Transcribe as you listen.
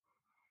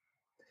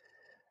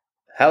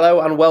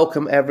Hello and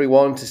welcome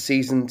everyone to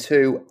Season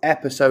 2,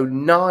 Episode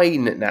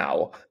 9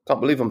 now.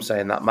 Can't believe I'm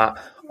saying that, Matt,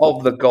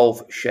 of the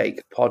Golf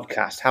Shake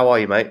podcast. How are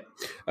you, mate?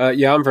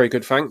 Yeah, I'm very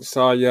good, thanks.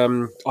 I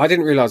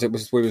didn't realise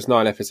we was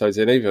 9 episodes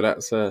in either.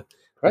 That's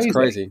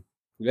crazy.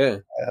 Yeah.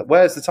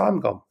 Where's the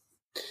time gone?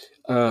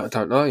 I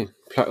don't know.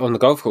 On the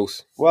golf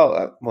course.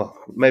 Well,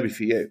 maybe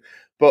for you.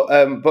 But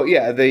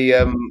yeah,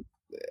 a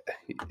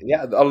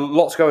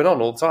lot's going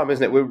on all the time,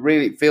 isn't it?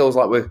 It feels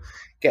like we're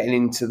getting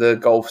into the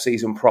golf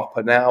season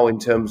proper now in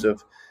terms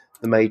of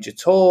the major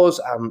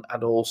tours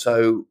and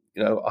also,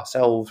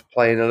 ourselves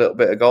playing a little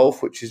bit of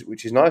golf, which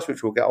is nice,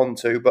 which we'll get on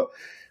to. But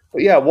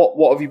yeah,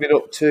 what have you been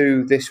up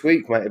to this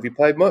week, mate? Have you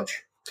played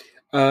much?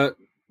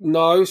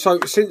 No. So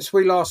since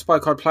we last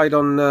spoke, I played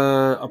one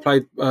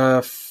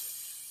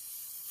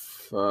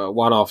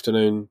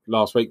afternoon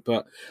last week,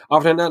 but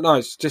other than that, no,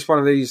 it's just one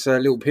of these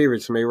little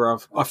periods for me where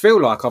I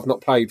feel like I've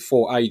not played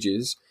for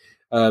ages,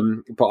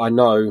 but I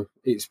know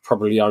it's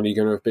probably only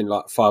going to have been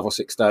like 5 or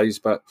 6 days.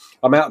 But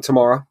I'm out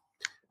tomorrow,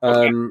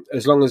 okay.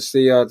 As long as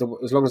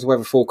the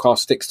weather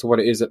forecast sticks to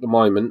what it is at the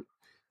moment.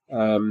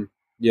 I'll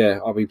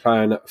be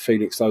playing at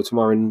Felix though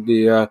tomorrow in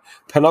the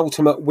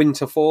penultimate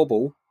winter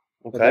four-ball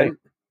event.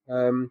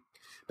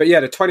 But yeah,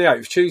 the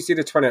 28th, Tuesday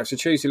the 28th. So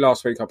Tuesday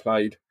last week I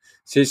played.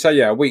 So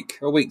yeah, a week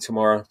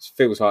tomorrow. It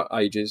feels like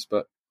ages,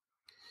 but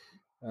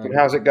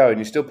how's it going?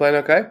 You still playing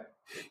okay?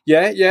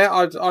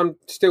 Yeah. I'm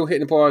still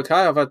hitting the ball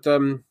okay. I've had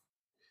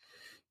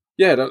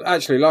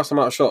actually last time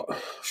I shot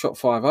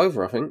 5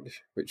 over, I think,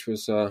 which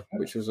was all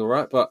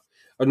right. But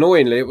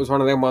annoyingly, it was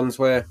one of them ones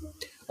where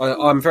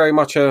I'm very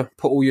much a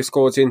put all your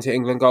scores into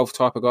England golf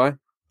type of guy.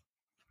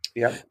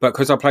 Yeah. But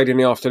because I played in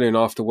the afternoon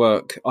after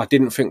work, I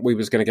didn't think we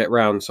was going to get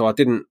round, so I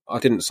didn't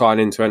sign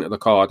in to enter the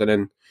card, and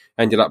then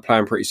ended up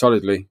playing pretty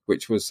solidly,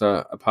 which was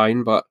a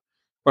pain. But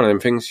one of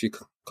them things you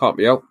can't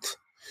be helped.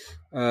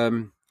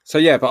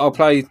 But I'll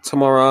play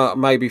tomorrow,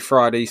 maybe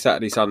Friday,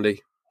 Saturday,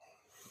 Sunday.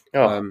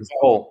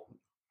 All.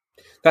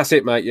 That's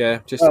it, mate. Yeah,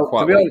 just a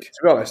quiet week. To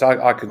be honest,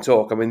 I can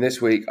talk. I mean,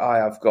 this week I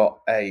have got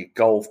a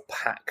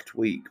golf-packed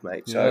week,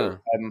 mate. So,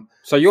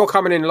 so you're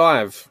coming in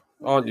live,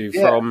 aren't you?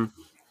 Yeah.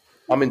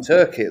 I'm in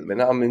Turkey at the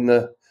minute. I'm in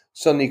the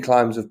sunny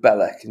climes of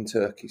Belek in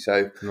Turkey.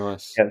 So,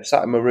 nice. Yeah,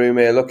 sat in my room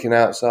here looking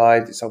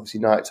outside. It's obviously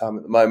night time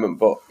at the moment,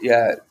 but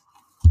yeah, it's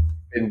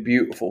been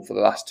beautiful for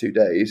the last 2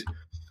 days.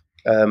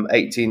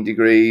 18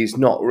 degrees,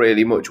 not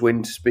really much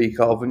wind to speak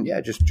of, and yeah,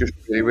 just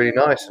really, really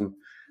nice. And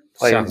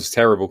playing sounds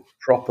terrible.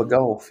 Proper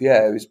golf,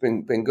 yeah, it's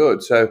been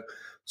good. So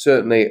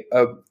certainly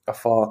a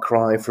far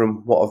cry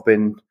from what I've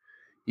been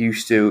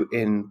used to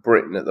in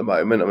Britain at the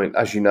moment. I mean,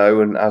 as you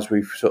know, and as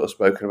we've sort of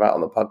spoken about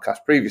on the podcast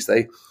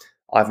previously,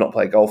 I've not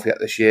played golf yet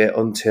this year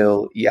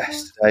until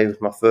yesterday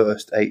with my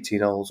first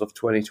 18 holes of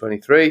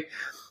 2023.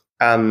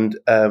 And,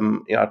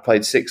 I'd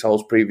played 6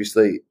 holes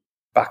previously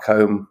back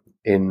home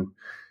in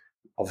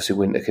obviously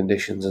winter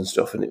conditions and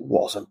stuff, and it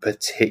wasn't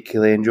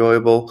particularly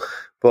enjoyable.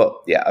 But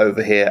yeah,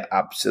 over here,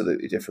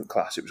 absolutely different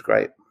class. It was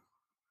great.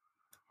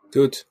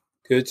 Good.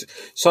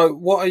 So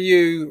what are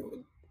you...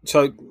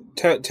 So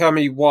tell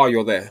me why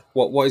you're there.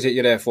 What is it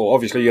you're there for?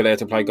 Obviously, you're there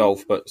to play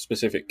golf, but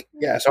specific.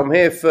 Yeah, so I'm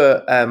here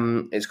for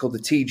it's called the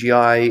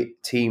TGI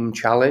Team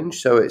Challenge.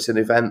 So it's an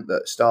event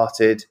that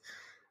started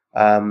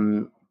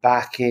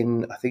back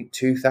in I think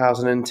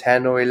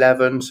 2010 or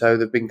 11. So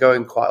they've been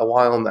going quite a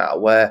while now.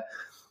 Where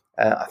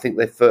I think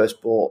they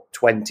first brought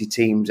 20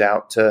 teams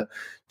out to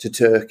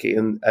Turkey,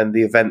 and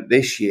the event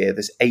this year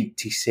there's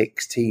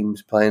 86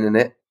 teams playing in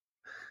it.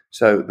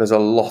 So there's a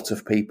lot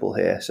of people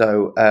here.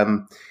 So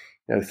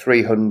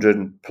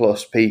 300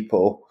 plus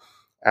people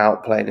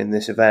out playing in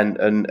this event,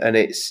 and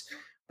it's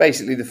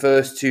basically the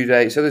first 2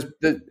 days. So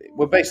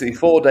we're basically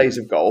 4 days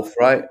of golf,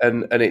 right?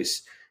 And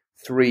it's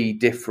 3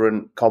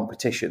 different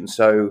competitions.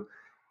 So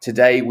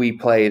today we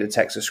played a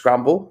Texas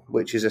Scramble,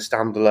 which is a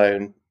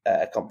standalone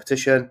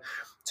competition.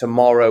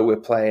 Tomorrow we're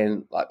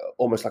playing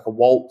almost like a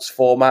waltz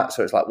format.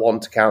 So it's like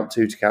 1 to count,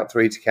 2 to count,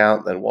 3 to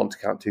count, then 1 to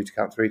count, 2 to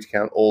count, 3 to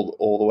count,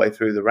 all the way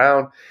through the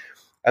round.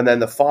 And then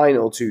the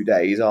final 2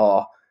 days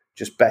are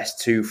just best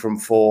 2 from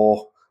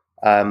 4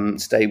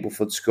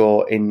 Stableford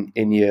score in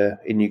your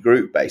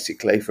group,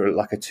 basically, for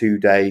like a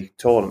 2-day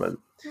tournament.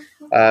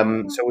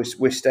 So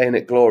we're staying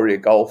at Gloria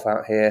Golf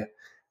out here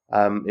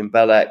in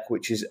Belek,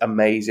 which is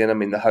amazing. I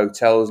mean, the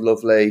hotel is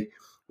lovely.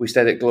 We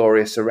stayed at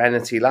Gloria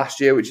Serenity last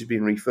year, which has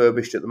been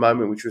refurbished at the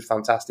moment, which was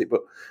fantastic.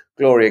 But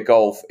Gloria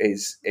Golf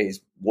is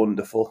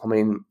wonderful. I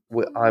mean,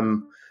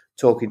 I'm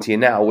talking to you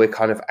now. We're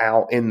kind of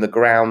out in the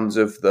grounds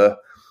of the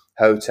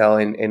hotel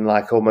in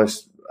like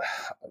almost,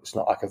 it's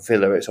not like a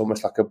villa, it's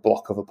almost like a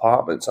block of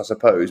apartments, I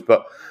suppose.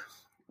 But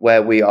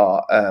where we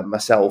are,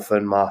 myself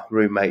and my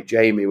roommate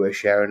Jamie, we're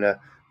sharing a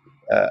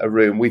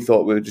room. We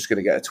thought we were just going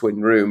to get a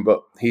twin room,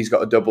 but he's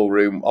got a double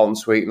room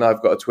ensuite, and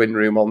I've got a twin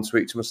room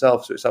ensuite to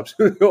myself. So it's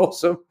absolutely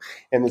awesome.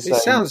 It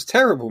sounds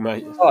terrible,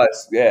 mate. Oh,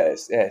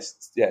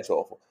 it's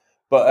awful.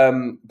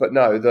 But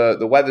no,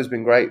 the weather's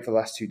been great for the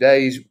last 2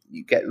 days.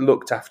 You get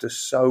looked after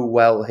so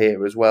well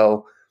here as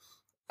well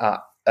at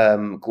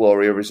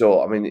Gloria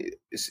Resort. I mean,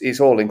 it's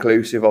all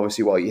inclusive,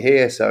 obviously, while you're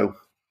here. So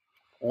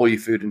all your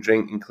food and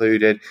drink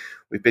included.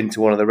 We've been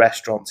to one of the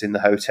restaurants in the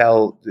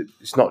hotel.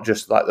 It's not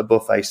just like the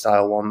buffet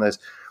style one. There's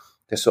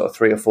sort of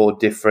 3 or 4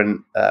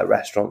 different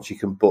restaurants you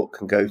can book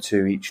and go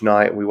to each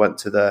night. We went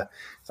to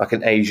it's like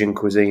an Asian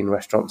cuisine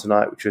restaurant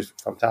tonight, which was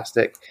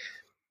fantastic.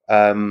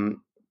 And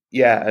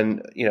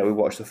we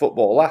watched the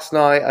football last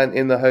night and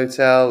in the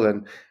hotel,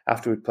 and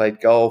after we played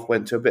golf,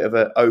 went to a bit of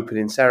an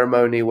opening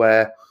ceremony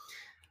where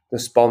the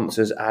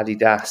sponsors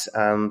Adidas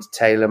and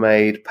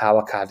TaylorMade,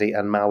 Power Caddy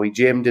and Maui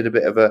Gym did a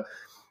bit of a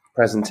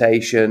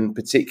presentation,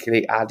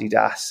 particularly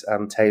Adidas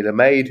and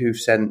TaylorMade, who've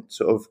sent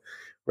sort of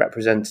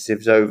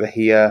representatives over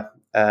here.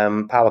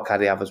 Power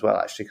Caddy have as well,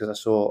 actually, because I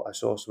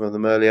saw some of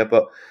them earlier.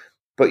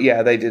 But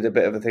yeah, they did a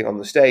bit of a thing on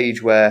the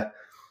stage where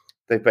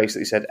they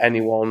basically said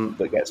anyone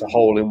that gets a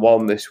hole in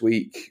one this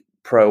week,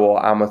 pro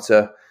or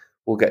amateur,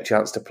 will get a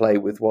chance to play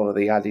with one of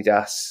the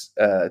Adidas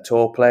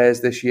tour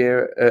players this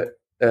year at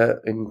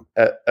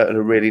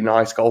a really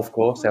nice golf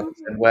course. They haven't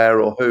said where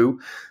or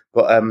who,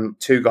 but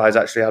 2 guys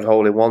actually had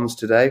hole in ones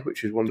today,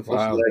 which is wonderful.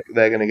 Wow. So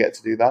they're going to get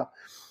to do that.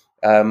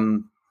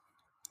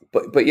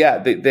 But yeah,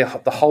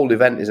 the whole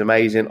event is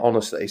amazing,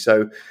 honestly.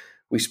 So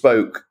we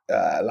spoke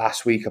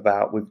last week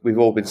about we've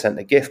all been sent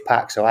a gift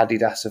pack. So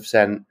Adidas have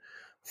sent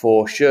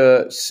 4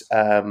 shirts,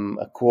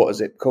 a quarter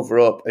zip cover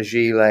up, a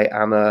gilet,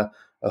 and a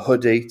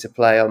hoodie to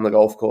play on the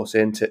golf course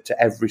to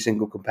every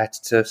single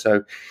competitor.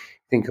 So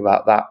think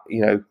about that.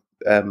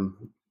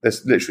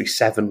 There's literally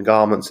 7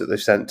 garments that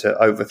they've sent to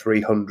over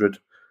 300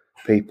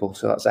 people.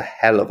 So that's a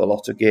hell of a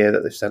lot of gear that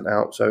they've sent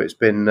out. So it's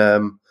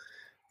been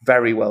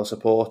very well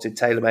supported.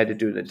 TaylorMade are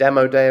doing a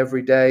demo day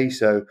every day.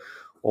 So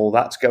all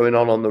that's going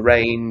on the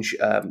range.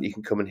 You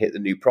can come and hit the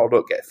new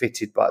product, get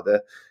fitted by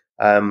the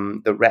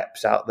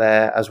reps out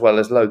there, as well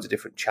as loads of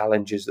different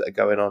challenges that are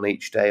going on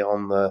each day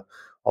on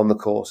the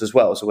course as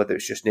well. So whether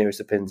it's just nearest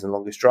the pins and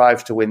longest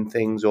drives to win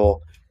things, or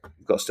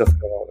you've got stuff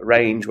going on at the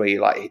range where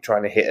you're like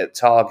trying to hit at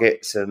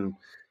targets and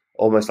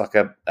almost like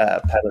a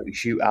penalty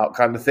shootout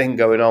kind of thing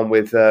going on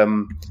with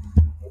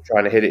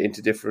trying to hit it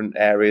into different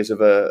areas of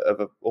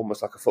a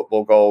almost like a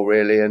football goal,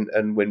 really,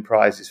 and win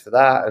prizes for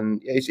that.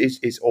 And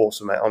it's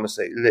awesome, mate.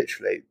 Honestly,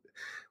 literally,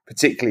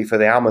 particularly for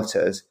the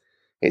amateurs,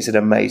 it's an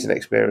amazing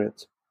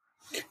experience.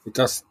 It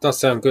does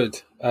sound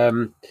good.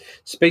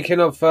 Speaking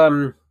of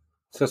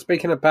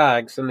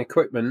bags and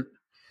equipment,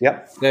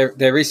 yeah,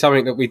 there is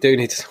something that we do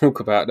need to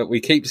talk about that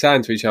we keep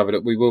saying to each other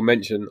that we will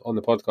mention on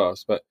the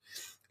podcast. But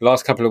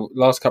last couple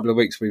of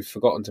weeks we've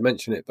forgotten to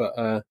mention it.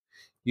 But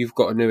you've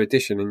got a new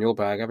addition in your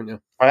bag, haven't you?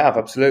 I have,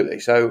 absolutely.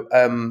 So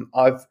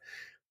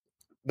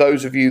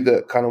those of you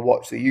that kind of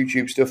watch the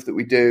YouTube stuff that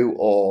we do,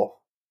 or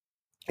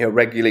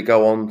regularly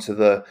go on to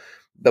the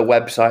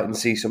website and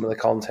see some of the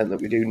content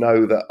that we do,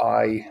 know that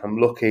I am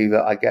lucky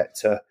that I get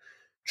to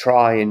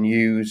try and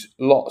use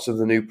lots of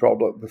the new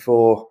product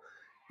before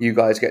you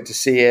guys get to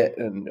see it,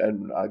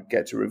 and I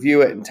get to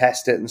review it and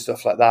test it and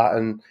stuff like that.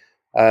 And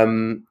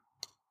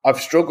I've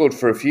struggled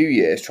for a few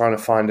years trying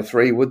to find a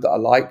 3-wood that I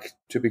like,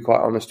 to be quite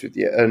honest with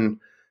you.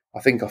 And I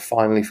think I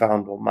finally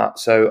found one, Matt.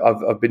 So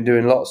I've been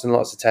doing lots and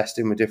lots of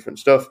testing with different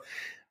stuff,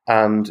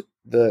 and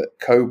the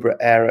Cobra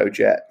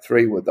Aerojet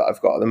 3-wood that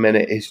I've got at the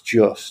minute is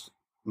just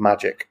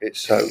magic. It's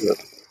so good.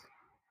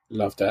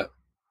 Love that.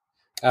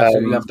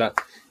 Absolutely love that.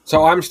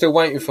 So I'm still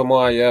waiting for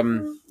my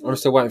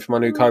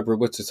new Cobra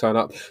wood to turn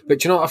up. But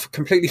do you know what? I've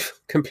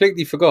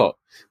completely forgot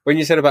when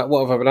you said about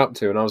what have I been up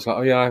to, and I was like,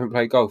 oh yeah, I haven't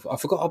played golf. I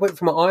forgot I went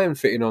for my iron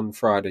fitting on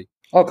Friday.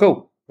 Oh,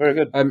 cool. Very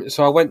good.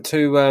 So I went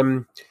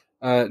to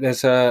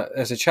there's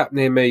a chap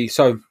near me.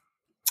 So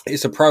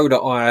it's a pro that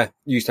I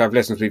used to have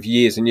lessons with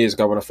years and years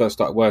ago when I first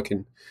started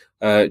working.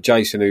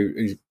 Jason,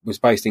 who was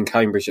based in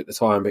Cambridge at the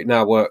time, but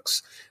now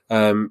works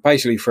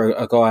basically for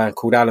a guy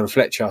called Alan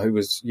Fletcher,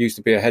 who used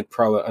to be a head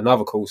pro at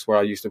another course where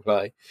I used to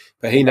play.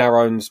 But he now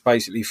owns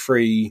basically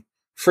three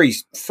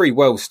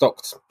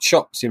well-stocked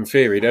shops. In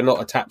theory, they're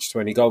not attached to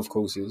any golf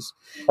courses.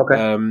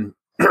 Okay.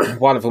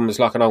 One of them is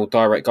like an old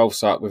direct golf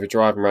site with a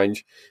driving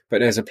range, but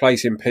there's a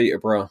place in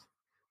Peterborough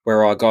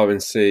where I go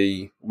and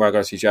see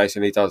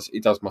Jason. He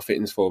does my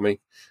fittings for me,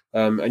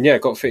 and yeah,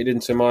 got fitted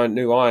into my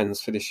new irons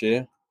for this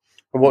year.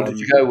 And what did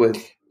you go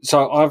with?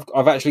 So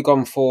I've actually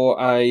gone for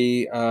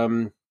a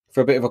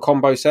bit of a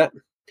combo set.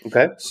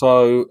 Okay.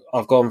 So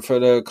I've gone for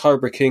the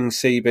Cobra King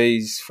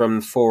CBs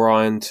from 4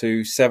 iron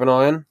to 7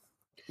 iron.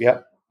 Yeah.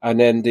 And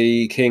then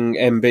the King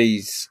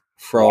MBs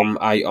from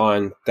 8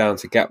 iron down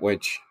to gap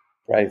wedge.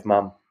 Brave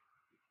man.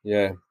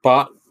 Yeah,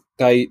 but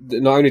they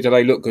not only do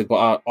they look good,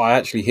 but I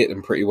actually hit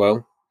them pretty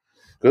well.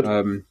 Good.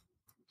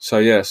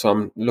 So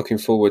I'm looking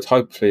forward.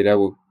 Hopefully they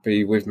will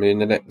be with me in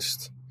the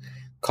next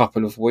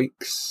couple of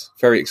weeks.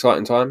 Very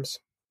exciting times.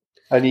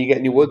 And you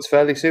getting your woods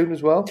fairly soon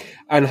as well?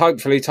 And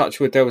hopefully, touch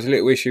wood, there was a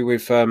little issue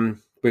with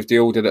the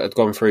order that had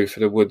gone through for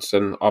the woods,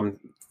 and I'm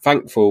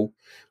thankful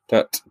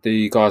that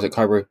the guys at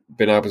Cobra have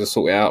been able to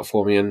sort it out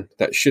for me, and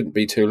that shouldn't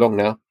be too long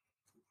now.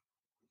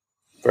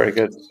 Very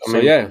good.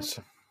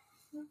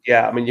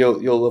 Yeah, I mean,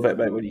 you'll love it,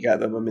 mate, when you get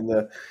them. I mean,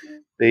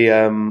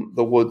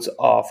 the woods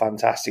are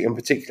fantastic, in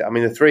particular. I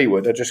mean, the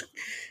 3-wood are just.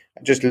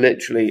 Just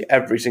literally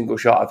every single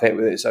shot I've hit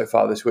with it so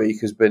far this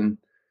week has been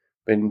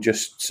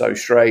just so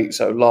straight,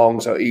 so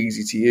long, so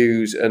easy to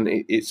use, and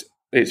it's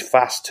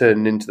fast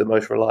turned into the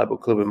most reliable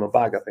club in my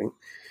bag, I think.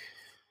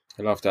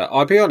 I love that.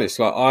 I'll be honest,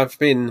 like I've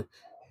been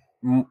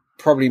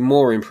probably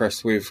more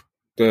impressed with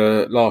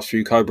the last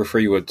few Cobra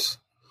Freewoods.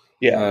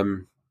 Yeah.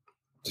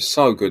 Just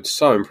so good,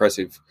 so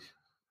impressive.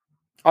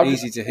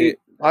 Easy to hit.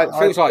 It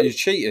feels like you're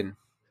cheating.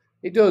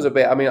 It does a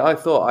bit. I mean, I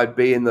thought I'd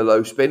be in the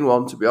low spin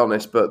one, to be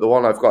honest, but the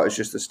one I've got is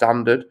just the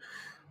standard.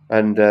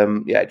 And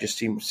it just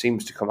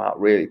seems to come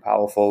out really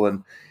powerful.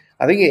 And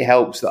I think it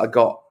helps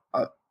that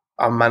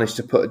I managed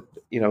to put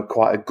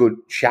quite a good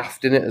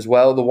shaft in it as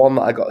well. The one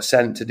that I got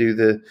sent to do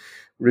the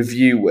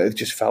review with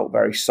just felt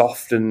very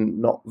soft and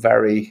not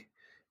very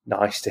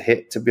nice to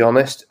hit, to be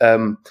honest.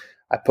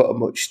 I put a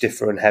much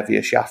stiffer and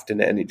heavier shaft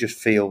in it, and it just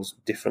feels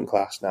different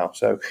class now.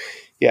 So,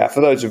 yeah, for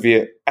those of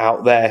you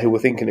out there who are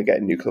thinking of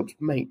getting new clubs,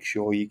 make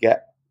sure you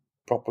get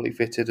properly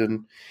fitted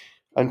and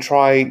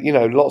try,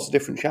 lots of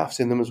different shafts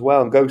in them as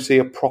well, and go see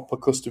a proper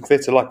custom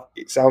fitter like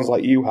it sounds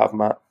like you have,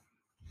 Matt.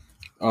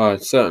 I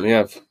certainly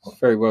have.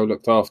 Very well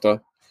looked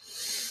after.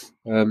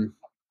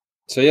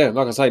 So, yeah,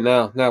 like I say,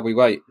 now we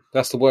wait.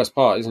 That's the worst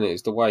part, isn't it?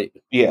 Is the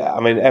wait. Yeah, I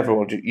mean,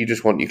 you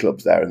just want your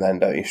clubs there and then,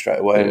 don't you, straight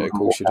away? Yeah, of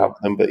course you do.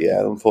 Them. But, yeah,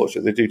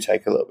 unfortunately, they do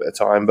take a little bit of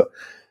time. But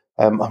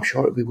I'm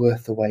sure it'll be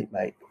worth the wait,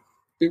 mate.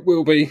 It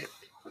will be.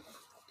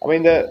 I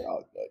mean,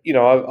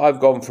 I've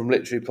gone from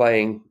literally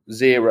playing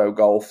 0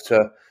 golf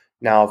to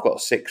now I've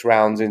got 6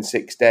 rounds in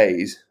 6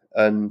 days.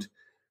 And,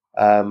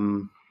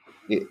 I've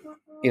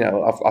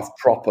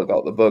proper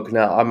got the bug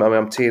now.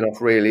 I'm teeing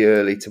off really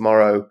early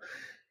tomorrow.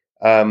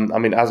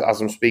 As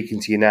I'm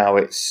speaking to you now,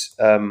 it's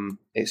sort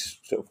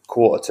of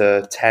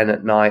 9:45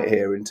 at night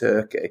here in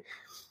Turkey,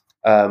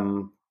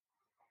 and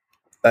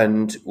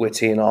we're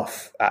teeing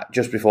off at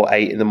just before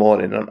 8 in the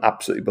morning. I'm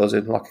absolutely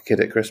buzzing like a kid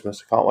at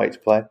Christmas. I can't wait to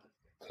play.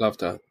 Love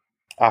that.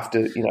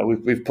 After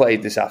we've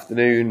played this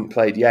afternoon,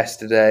 played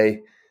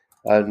yesterday,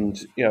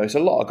 and it's a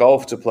lot of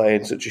golf to play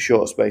in such a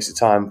short space of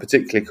time,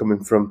 particularly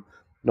coming from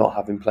not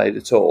having played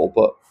at all.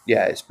 But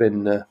yeah, it's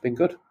been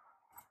good.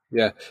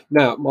 Yeah.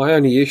 Now, my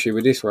only issue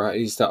with this, right,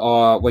 is that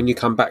when you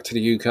come back to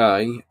the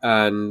UK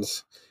and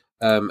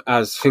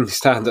as things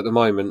stand at the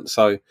moment,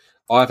 so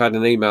I've had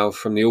an email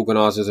from the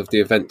organisers of the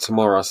event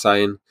tomorrow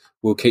saying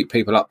we'll keep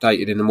people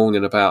updated in the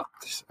morning about,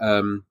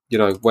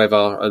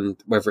 weather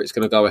and whether it's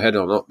going to go ahead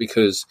or not,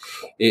 because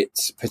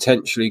it's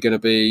potentially going to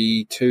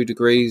be 2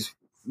 degrees,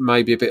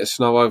 maybe a bit of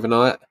snow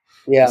overnight.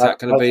 Yeah, is that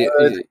going to be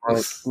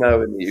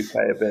snow in the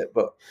UK a bit,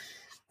 but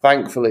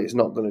thankfully, it's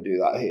not going to do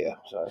that here.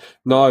 So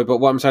no, but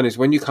what I'm saying is,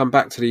 when you come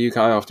back to the UK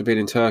after being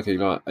in Turkey,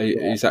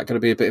 is that going to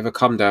be a bit of a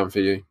come down for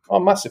you? Oh,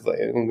 massively.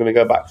 I'm going to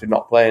go back to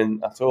not playing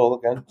at all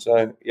again.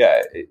 So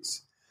yeah,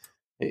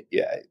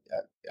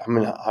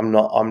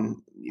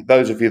 I'm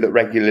those of you that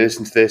regularly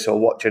listen to this or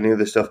watch any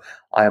other stuff,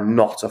 I am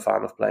not a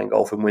fan of playing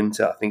golf in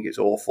winter. I think it's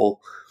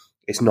awful.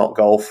 It's not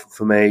golf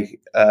for me.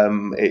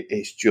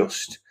 It's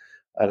just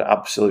an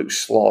absolute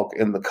slog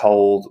in the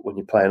cold when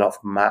you're playing off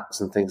mats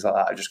and things like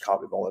that. I just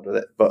can't be bothered with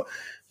it. But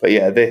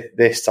yeah,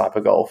 this type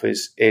of golf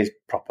is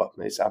proper.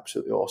 It's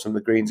absolutely awesome. The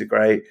greens are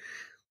great.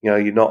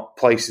 You're not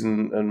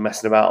placing and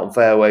messing about on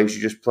fairways.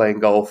 You're just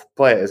playing golf.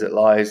 Play it as it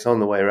lies on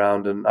the way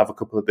around and have a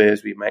couple of beers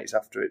with your mates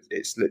after it.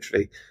 It's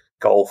literally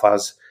golf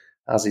as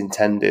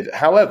intended.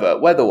 However,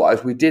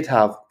 weather-wise, we did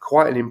have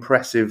quite an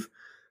impressive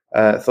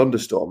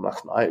thunderstorm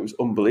last night. It was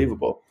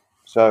unbelievable.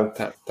 So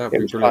that would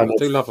be brilliant. I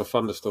do love a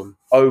thunderstorm.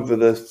 Over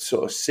the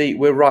sort of sea,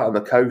 we're right on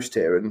the coast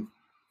here, and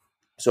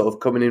sort of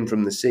coming in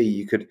from the sea,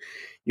 you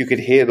could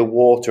hear the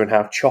water and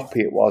how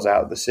choppy it was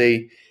out of the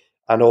sea.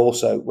 And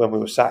also, when we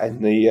were sat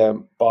in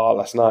the bar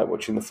last night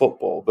watching the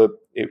football,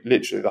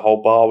 literally the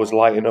whole bar was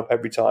lighting up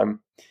every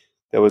time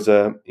there was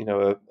a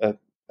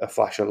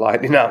flash of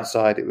lightning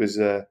outside. It was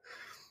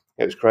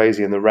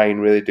crazy, and the rain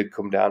really did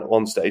come down at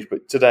one stage.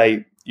 But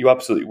today, you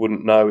absolutely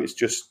wouldn't know. It's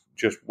just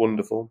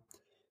wonderful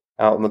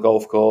out on the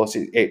golf course.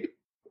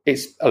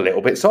 It's a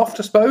little bit soft,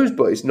 I suppose,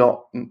 but it's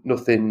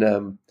nothing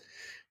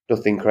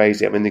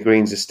crazy. I mean, the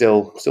greens are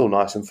still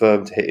nice and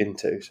firm to hit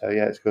into. So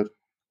yeah, it's good.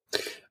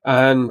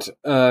 And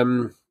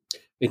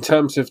in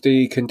terms of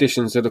the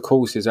conditions of the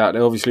courses out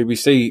there, obviously we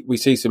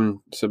see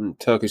some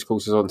Turkish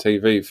courses on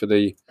TV. For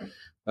the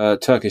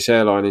Turkish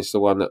Airline is the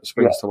one that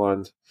springs to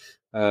mind.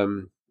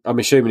 I'm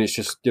assuming it's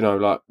just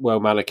well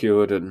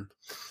manicured and.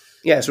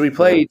 Yeah, so we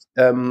played.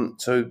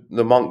 So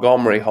the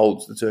Montgomery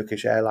holds the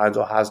Turkish Airlines,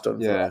 or has done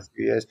for the last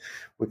few years.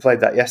 We played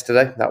that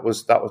yesterday. That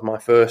was my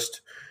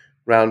first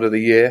round of the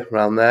year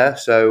around there.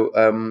 So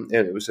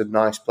it was a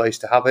nice place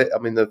to have it. I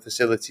mean, the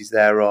facilities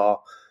there are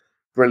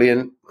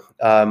brilliant.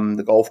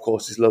 The golf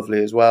course is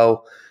lovely as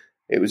well.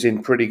 It was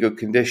in pretty good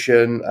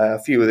condition. A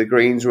few of the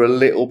greens were a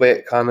little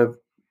bit kind of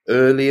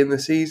early in the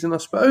season, I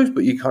suppose,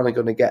 but you're kind of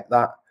going to get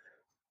that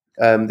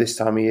this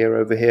time of year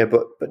over here.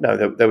 But no,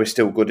 they were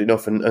still good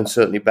enough and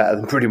certainly better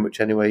than pretty much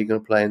anywhere you're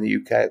going to play in the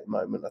UK at the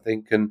moment, I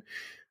think. And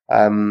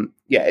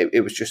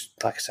it was just,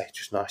 like I say,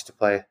 just nice to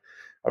play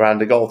a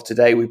round of golf.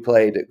 Today we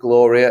played at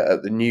Gloria,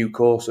 at the new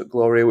course at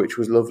Gloria, which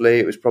was lovely.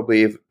 It was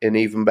probably in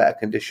even better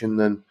condition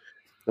than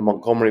the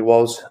Montgomery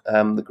was.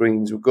 The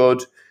greens were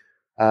good.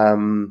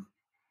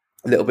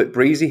 A little bit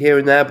breezy here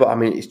and there, but I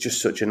mean, it's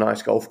just such a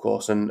nice golf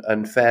course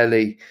and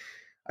fairly,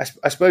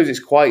 I suppose it's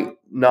quite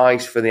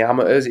nice for the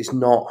amateurs.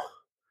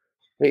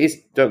 It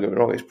is, don't get me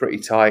wrong, it's pretty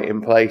tight in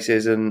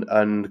places and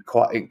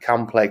it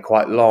can play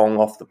quite long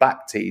off the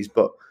back tees,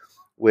 but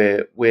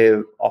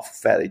we're off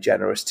fairly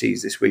generous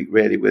tees this week,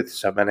 really, with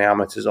so many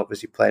amateurs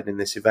obviously playing in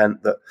this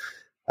event that,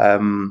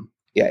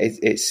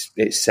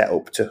 it's set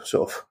up to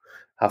sort of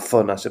have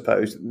fun, I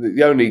suppose.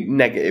 The only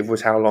negative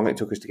was how long it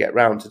took us to get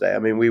round today. I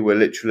mean, we were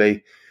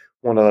literally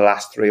one of the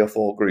last 3 or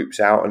 4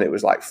 groups out, and it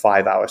was like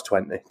 5 hours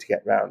 20 to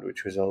get round,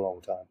 which was a long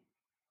time.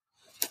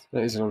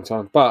 That is a long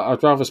time. But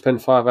I'd rather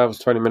spend 5 hours,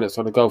 20 minutes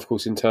on a golf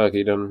course in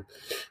Turkey than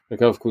a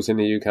golf course in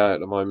the UK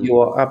at the moment. You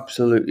are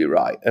absolutely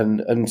right.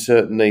 And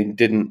certainly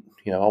didn't,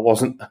 I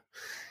wasn't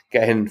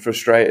getting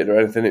frustrated or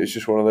anything. It was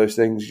just one of those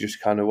things. You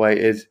just kind of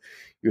waited.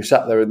 You were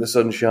sat there in the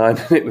sunshine,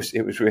 and it was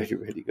really,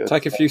 really good.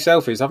 Take a few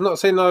selfies. I've not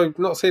seen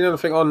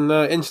anything on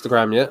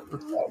Instagram yet.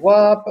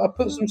 Well, I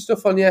put some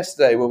stuff on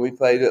yesterday when we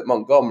played at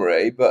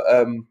Montgomery, but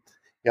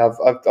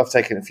I've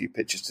taken a few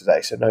pictures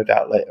today, so no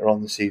doubt later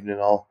on this evening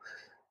I'll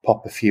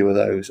pop a few of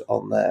those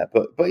on there.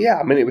 But yeah,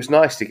 I mean, it was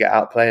nice to get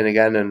out playing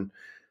again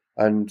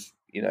and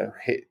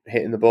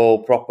hitting the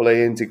ball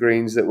properly into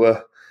greens that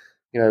were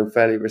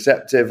fairly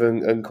receptive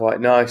and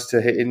quite nice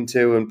to hit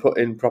into and put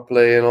in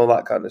properly and all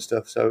that kind of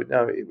stuff. So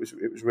no, it was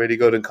really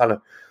good and kind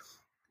of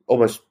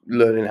almost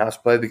learning how to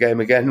play the game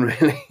again,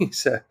 really.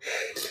 So,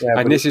 yeah,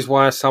 and this is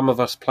why some of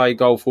us play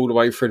golf all the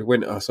way through the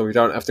winter, so we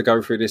don't have to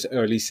go through this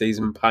early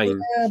season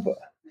pain. Yeah, but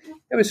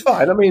it was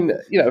fine. I mean,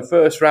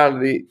 first round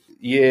of the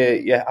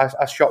year,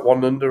 I shot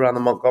 1 under around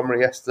the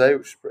Montgomery yesterday,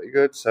 which was pretty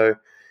good. So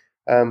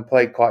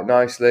played quite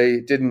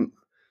nicely. Didn't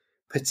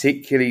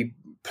particularly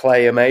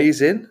play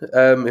amazing,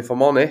 if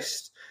I'm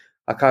honest.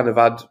 I kind of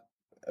had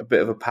a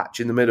bit of a patch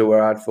in the middle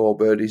where I had 4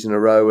 birdies in a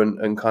row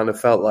and kind of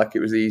felt like it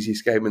was the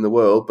easiest game in the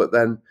world. But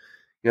then,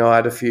 I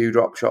had a few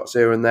drop shots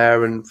here and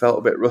there and felt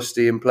a bit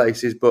rusty in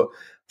places, but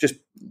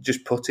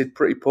just putted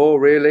pretty poor,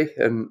 really.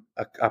 And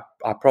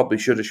I probably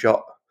should have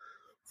shot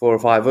 4 or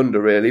 5 under,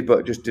 really,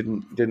 but just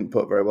didn't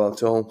put very well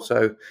at all.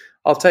 So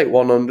I'll take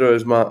 1 under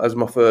as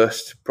my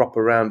first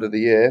proper round of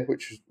the year,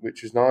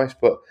 which is nice.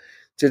 But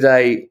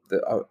today,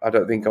 I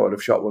don't think I would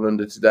have shot 1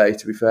 under today,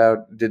 to be fair.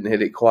 I didn't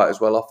hit it quite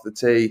as well off the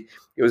tee.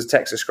 It was a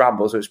Texas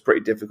scramble, so it's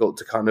pretty difficult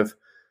to kind of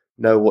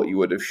know what you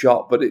would have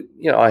shot. But,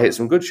 I hit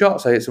some good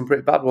shots. I hit some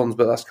pretty bad ones,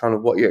 but that's kind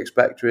of what you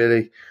expect,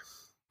 really,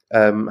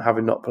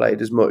 having not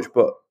played as much.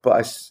 But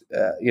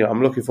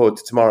I'm looking forward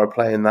to tomorrow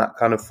playing that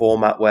kind of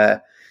format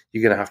where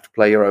you're going to have to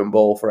play your own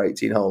ball for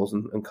 18 holes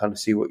and kind of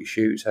see what you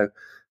shoot. So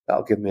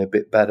that'll give me a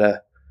bit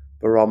better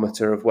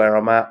barometer of where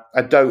I'm at.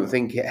 I don't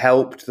think it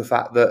helped the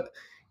fact that,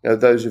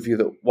 those of you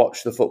that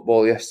watched the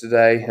football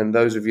yesterday and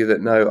those of you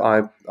that know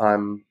I'm a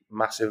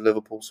massive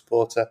Liverpool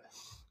supporter,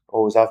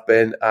 always have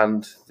been,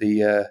 and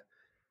the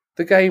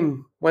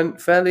game went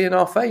fairly in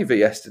our favour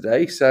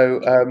yesterday. So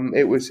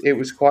it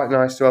was quite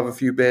nice to have a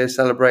few beers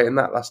celebrating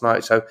that last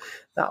night. So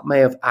that may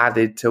have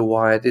added to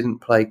why I didn't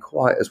play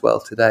quite as well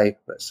today,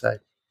 let's say.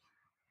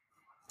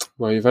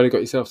 Well, you've only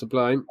got yourself to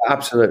blame.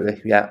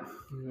 Absolutely, yeah.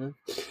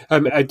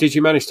 Did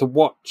you manage to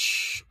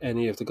watch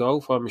any of the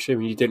golf? I'm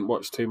assuming you didn't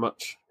watch too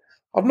much.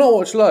 I've not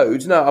watched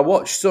loads. No, I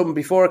watched some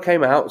before I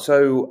came out.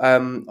 So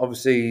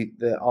obviously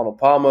the Arnold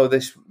Palmer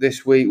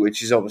this week,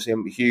 which is obviously a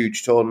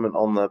huge tournament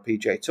on the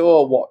PGA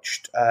Tour.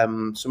 Watched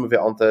some of it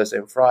on Thursday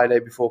and Friday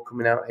before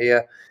coming out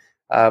here.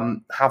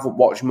 Haven't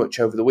watched much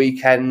over the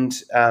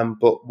weekend,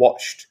 but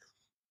watched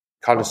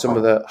kind of some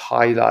of the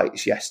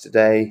highlights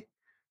yesterday.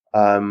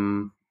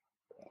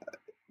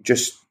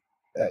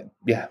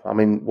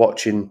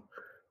 Watching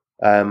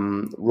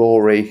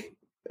Rory,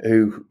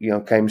 who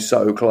came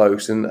so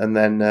close, and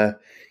then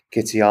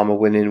Kitayama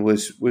winning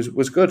was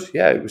good.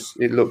 Yeah,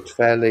 it looked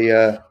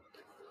fairly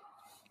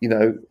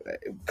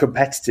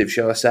competitive,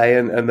 shall I say,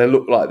 and they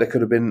looked like there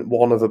could have been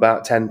one of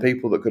about 10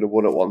 people that could have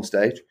won at one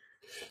stage.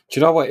 Do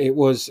you know what it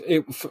was?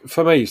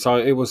 For me, so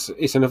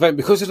it's an event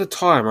because of the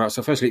time, right?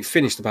 So firstly, it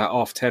finished about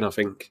 10:30, I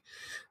think.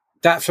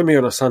 That for me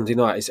on a Sunday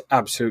night is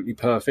absolutely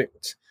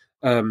perfect.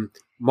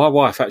 My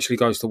wife actually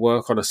goes to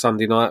work on a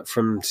Sunday night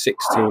from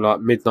 6 till like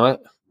midnight.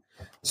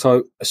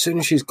 So as soon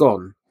as she's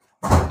gone,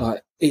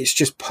 it's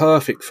just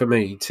perfect for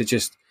me to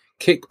just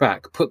kick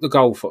back, put the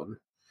golf on,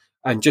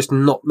 and just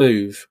not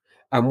move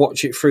and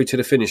watch it through to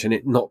the finish and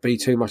it not be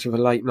too much of a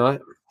late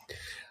night.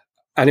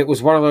 And it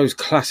was one of those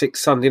classic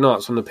Sunday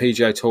nights on the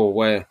PGA Tour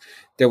where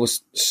there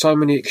was so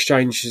many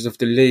exchanges of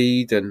the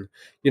lead and,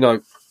 I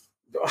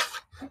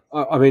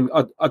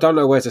don't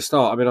know where to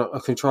start. I mean, I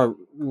can try and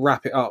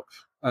wrap it up.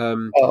 I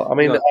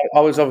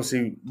was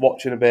obviously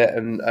watching a bit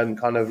and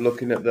kind of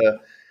looking at the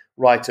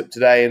write-up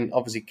today, and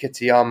obviously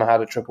Kitayama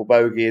had a triple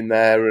bogey in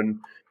there and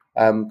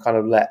kind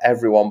of let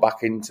everyone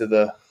back into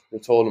the the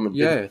tournament.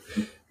 Yeah.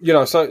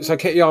 So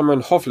Kitayama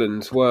and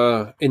Hovland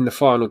were in the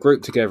final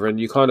group together, and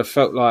you kind of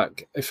felt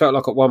like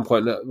at one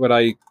point that where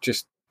they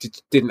just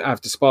didn't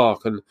have the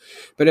spark.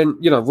 But then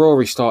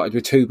Rory started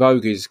with 2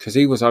 bogeys because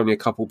he was only a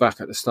couple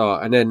back at the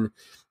start, and then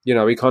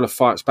he kind of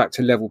fights back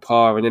to level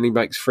par, and then he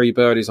makes 3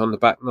 birdies on the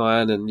back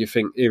 9, and you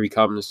think, here he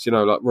comes,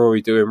 like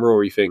Rory doing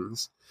Rory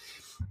things.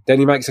 Then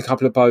he makes a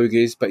couple of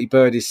bogeys, but he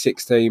birdies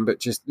 16, but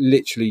just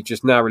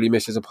narrowly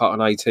misses a putt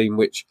on 18,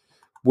 which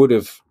would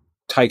have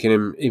taken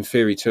him in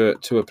theory to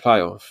a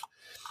playoff.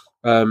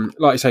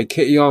 Like I say,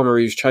 Kitayama,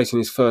 who's chasing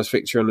his first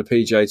victory on the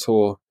PGA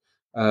Tour,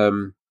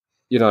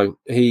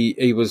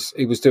 he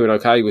was doing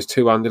okay. He was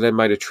 2 under, then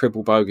made a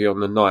triple bogey on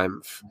the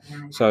 9th.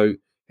 So,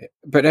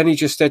 but then he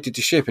just steadied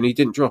the ship, and he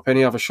didn't drop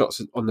any other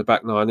shots on the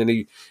back 9. And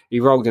he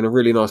rolled in a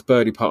really nice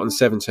birdie putt on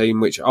 17,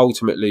 which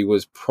ultimately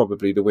was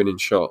probably the winning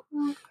shot.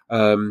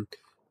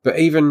 But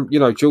even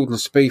Jordan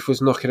Spieth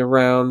was knocking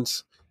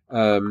around.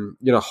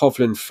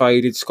 Hovland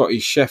faded. Scotty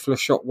Scheffler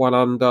shot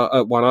 1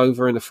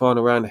 over in the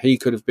final round. He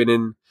could have been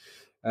in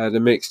the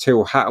mix.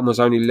 Tyrrell Hatton was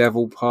only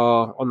level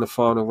par on the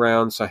final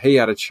round, so he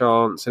had a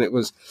chance. And it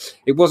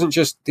wasn't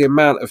just the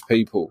amount of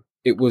people;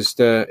 it was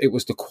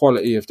the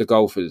quality of the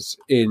golfers.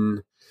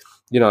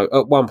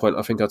 At one point,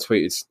 I think I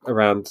tweeted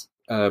around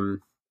an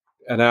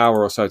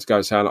hour or so to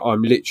go, saying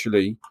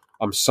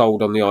I'm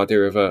sold on the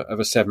idea of a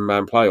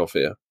 7-man playoff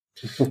here.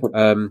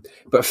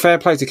 But fair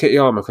play to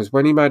Kitayama, because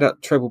when he made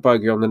that triple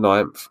bogey on the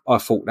 9th, I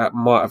thought that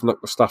might have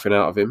knocked the stuffing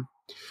out of him.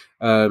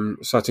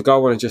 So to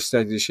go on and just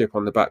steady the ship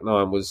on the back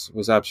 9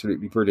 was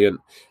absolutely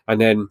brilliant.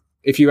 And then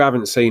if you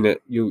haven't seen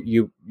it,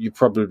 you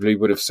probably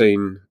would have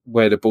seen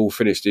where the ball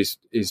finished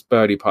his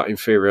birdie putt in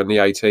theory on the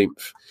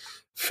 18th.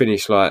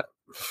 Finished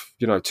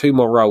 2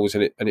 more rolls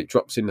and it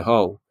drops in the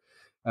hole.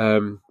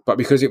 But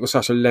because it was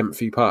such a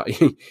lengthy putt,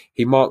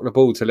 he marked the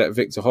ball to let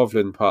Victor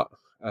Hovland putt.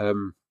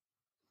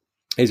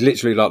 It's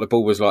literally like the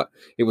ball was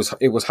it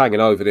was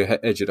hanging over the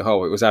edge of the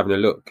hole. It was having a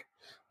look,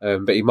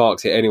 but he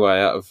marked it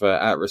anyway out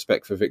of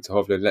respect for Victor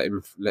Hovland.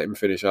 Let him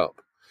finish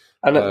up.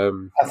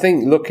 And I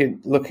think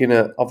looking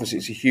at, obviously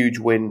it's a huge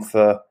win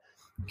for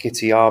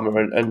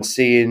Kitayama, and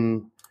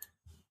seeing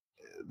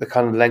the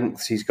kind of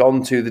lengths he's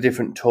gone to, the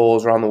different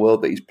tours around the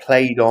world that he's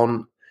played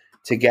on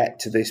to get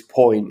to this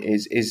point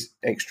is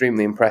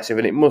extremely impressive,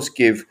 and it must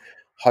give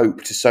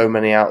hope to so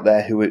many out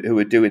there who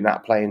are doing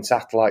that, playing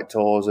satellite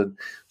tours and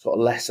sort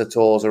of lesser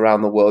tours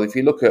around the world. If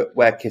you look at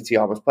where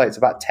Kitayama's played, it's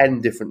about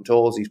 10 different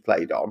tours he's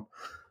played on.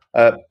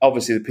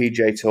 Obviously, the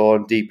PGA Tour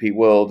and DP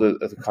World are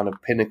the kind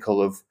of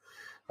pinnacle of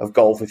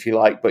golf, if you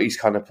like, but he's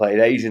kind of played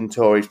Asian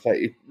Tour. He's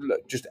played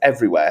just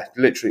everywhere,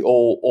 literally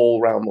all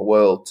around the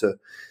world, to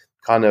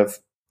kind of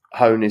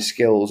hone his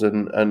skills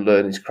and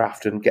learn his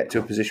craft and get to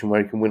a position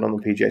where he can win on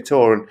the PGA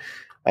Tour.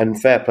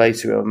 And fair play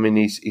to him. I mean,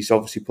 he's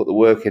obviously put the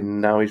work in,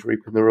 and now he's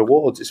reaping the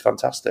rewards. It's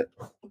fantastic.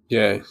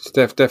 Yeah, it's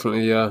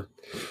definitely a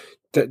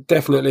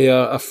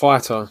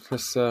fighter.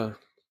 Let's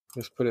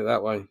put it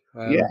that way.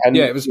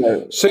 It was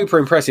super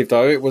impressive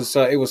though. It was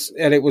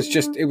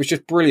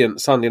just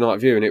brilliant Sunday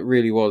night viewing. It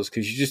really was,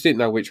 because you just didn't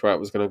know which way it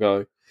was going to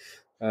go.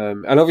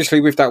 And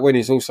obviously with that win,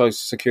 he's also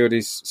secured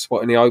his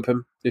spot in the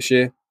Open this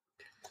year.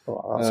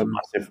 Well, that's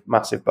a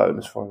massive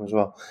bonus for him as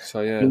well.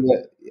 So yeah,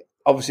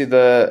 obviously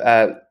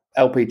the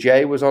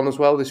LPGA was on as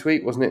well this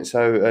week, wasn't it?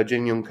 So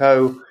Jin Young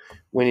Ko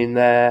winning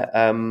there,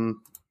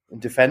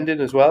 defending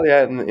as well,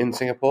 in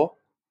Singapore.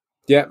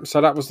 Yeah,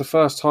 so that was the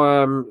first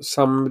time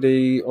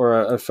somebody,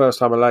 or a first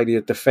time a lady,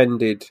 had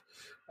defended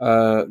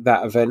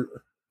that event.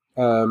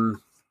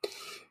 And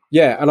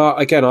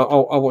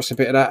I watched a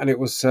bit of that, and it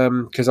was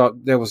because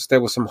there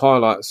was some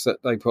highlights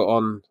that they put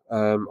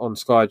on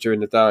Sky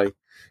during the day.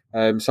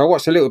 So I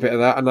watched a little bit of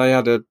that, and they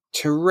had a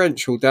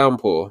torrential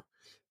downpour.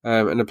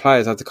 And the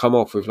players had to come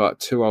off with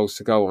 2 holes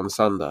to go on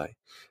Sunday.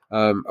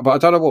 But I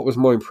don't know what was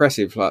more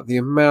impressive, like the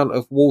amount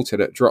of water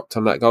that dropped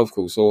on that golf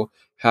course, or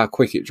how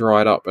quick it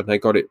dried up and they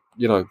got it,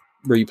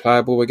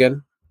 replayable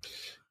again.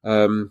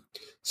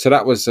 So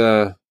that was,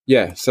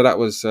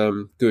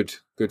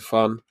 good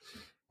fun.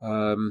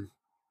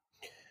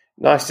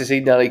 Nice to see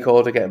Nelly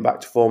Corder getting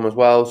back to form as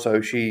well. So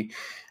she,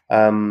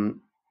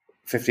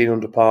 15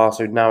 under par,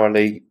 so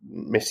narrowly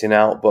missing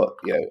out, but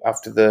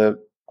after the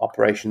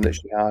operation that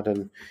she had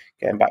and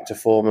getting back to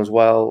form as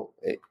well,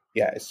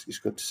 it's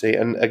good to see.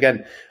 And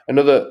again,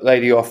 another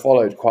lady who I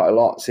followed quite a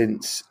lot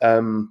since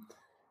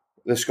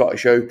the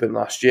Scottish Open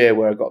last year,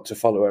 where I got to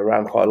follow her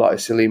around quite a lot,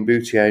 is Celine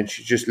Boutier, and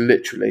she just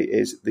literally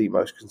is the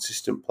most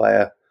consistent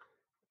player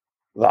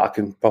that I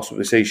can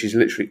possibly see. She's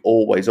literally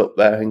always up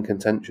there in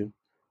contention.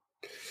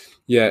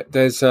 Yeah,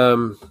 there's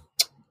so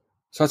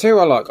I tell you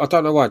what I like. I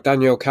don't know why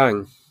Danielle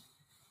Kang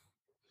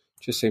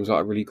just seems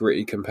like a really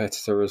gritty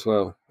competitor as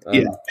well.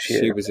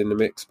 She was in the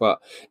mix,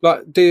 but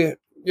I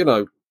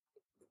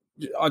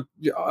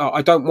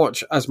don't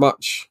watch as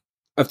much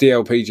of the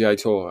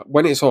LPGA Tour.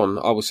 When it's on,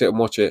 I will sit and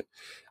watch it.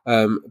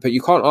 But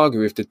you can't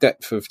argue with the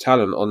depth of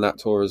talent on that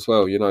tour as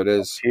well.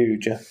 There's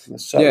huge.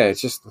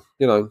 It's just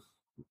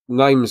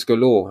names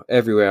galore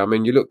everywhere. I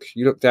mean, you look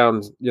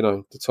down,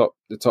 the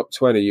top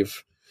 20.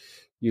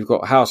 you've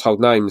got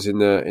household names in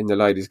the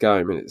ladies'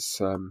 game, and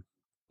it's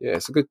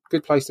it's a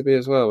good place to be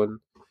as well. And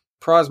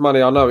prize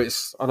money, I know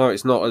it's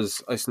not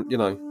as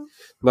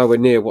nowhere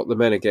near what the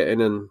men are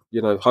getting, and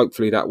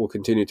hopefully that will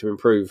continue to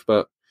improve.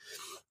 But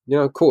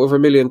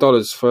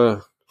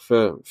 $250,000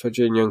 for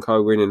Jin Young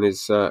Ko winning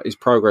is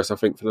progress, I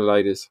think, for the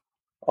ladies.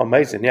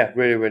 Amazing, yeah,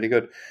 really, really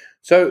good.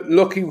 So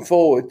looking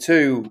forward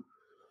to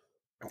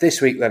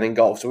this week then in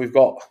golf. So we've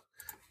got,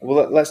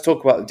 let's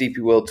talk about the DP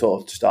World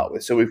Tour to start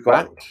with. So we've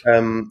got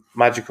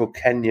Magical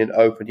Kenyan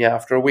Open,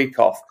 after a week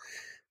off.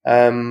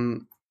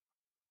 Kenya,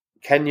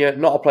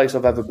 not a place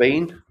I've ever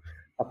been,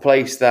 a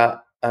place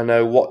that I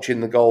know watching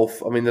the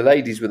golf. I mean, the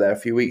ladies were there a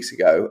few weeks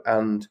ago,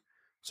 and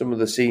some of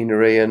the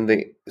scenery and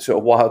the sort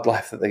of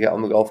wildlife that they get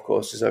on the golf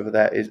courses over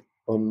there is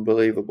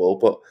unbelievable.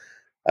 But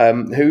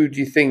who do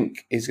you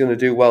think is going to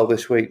do well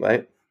this week,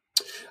 mate?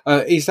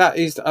 Are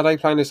they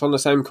playing this on the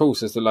same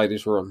course as the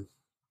ladies were on?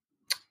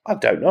 I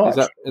don't know. Is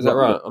that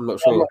right? I'm not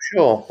sure. I'm not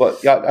sure,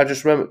 but I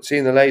just remember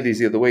seeing the ladies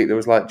the other week. There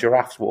was like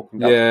giraffes walking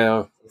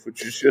down,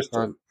 which is just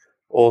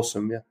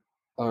awesome. Yeah,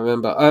 I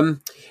remember.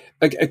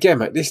 Again,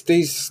 mate,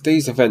 these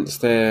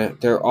events, I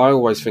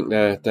always think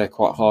they're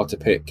quite hard to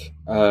pick.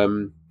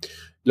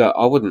 Look,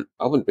 I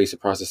wouldn't be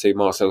surprised to see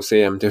Marcel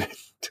CM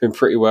doing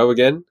pretty well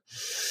again.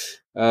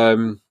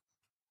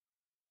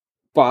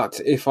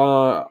 But if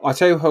I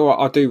tell you who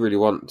I do really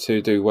want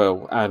to do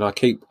well, and I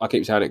keep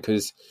saying it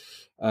because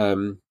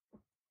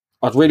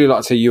I'd really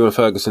like to see Ewan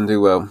Ferguson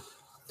do well.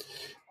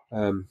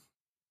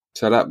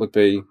 So that would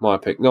be my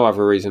pick. No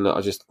other reason that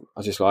I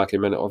just like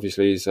him, and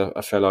obviously he's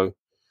a fellow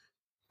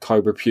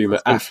Cobra Puma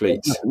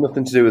athlete.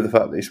 Nothing to do with the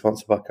fact that he's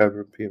sponsored by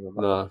Cobra Puma.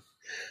 No.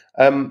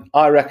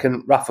 I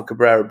reckon Rafa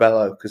Cabrera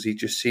Bello, because he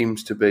just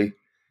seems to be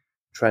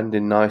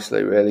trending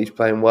nicely, really. He's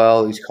playing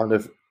well. He's kind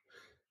of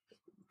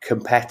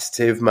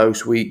competitive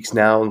most weeks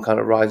now and kind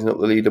of rising up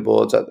the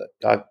leaderboards.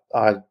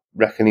 I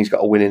reckon he's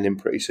got a win in him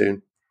pretty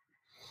soon.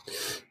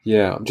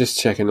 Yeah, I'm just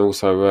checking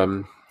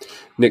also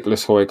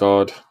Nicholas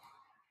Højgaard.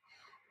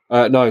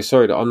 No,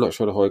 sorry, I'm not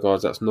sure the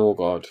Højgaards. That's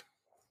Norgard.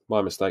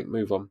 My mistake.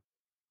 Move on.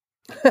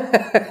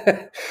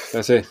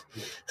 That's it.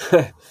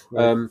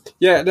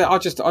 I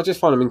just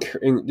find them,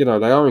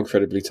 they are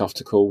incredibly tough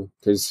to call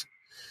because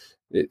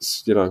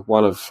it's,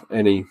 one of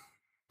any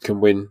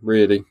can win,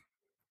 really.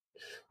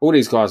 All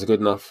these guys are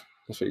good enough.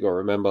 That's what you got to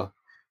remember.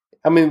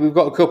 I mean, we've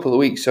got a couple of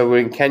weeks, so we're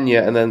in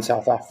Kenya and then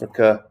South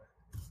Africa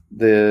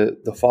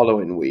the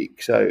following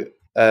week. So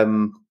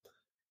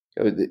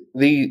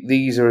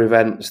these are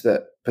events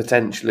that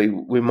potentially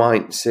we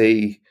might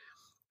see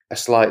a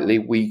slightly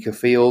weaker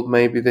field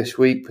maybe this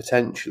week,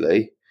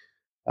 potentially,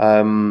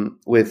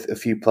 with a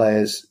few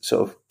players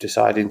sort of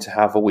deciding to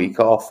have a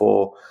week off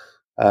or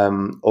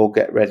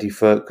get ready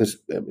because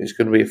it's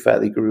going to be a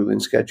fairly grueling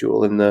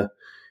schedule in the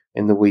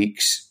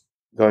weeks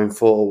going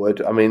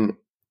forward. I mean,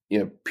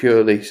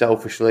 purely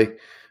selfishly,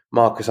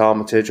 Marcus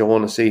Armitage, I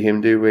want to see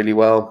him do really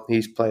well.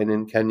 He's playing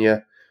in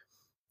Kenya.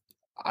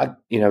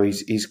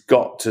 He's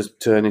got to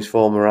turn his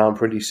form around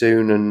pretty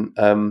soon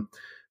and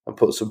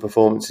put some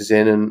performances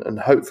in, and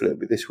hopefully it'll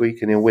be this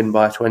week and he'll win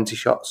by 20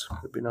 shots.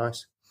 It'd be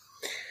nice.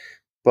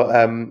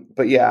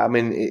 But yeah, I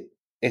mean,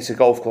 it's a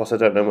golf course I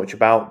don't know much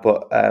about,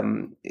 but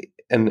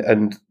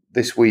and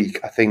this week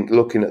I think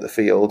looking at the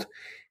field,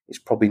 it's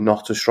probably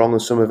not as strong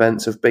as some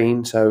events have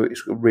been. So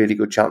it's a really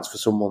good chance for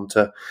someone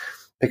to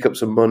pick up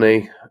some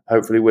money,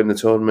 hopefully win the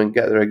tournament,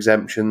 get their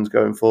exemptions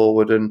going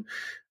forward, and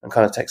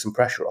kind of take some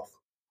pressure off.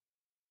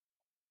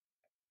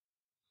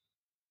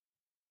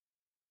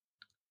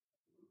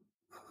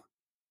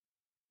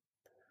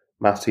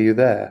 Matt, are you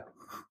there?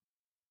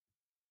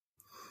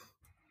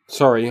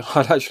 Sorry,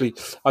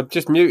 I'd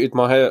just muted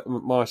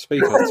my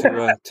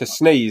speaker to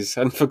sneeze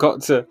and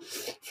forgot to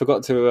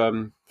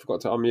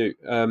unmute.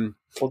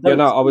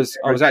 I was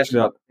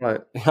actually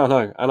right. I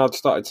know, and I'd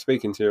started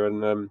speaking to you,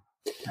 and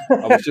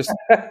I was just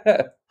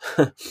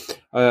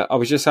I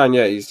was just saying,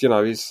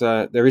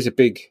 there is a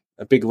big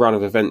run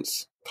of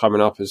events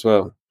coming up as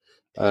well.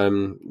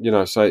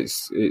 So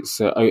it's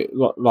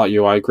like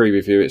you, I agree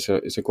with you. It's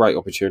a great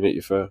opportunity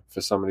for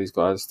some of these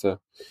guys to.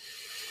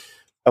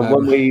 And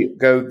when we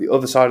go the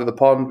other side of the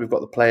pond, we've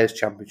got the Players'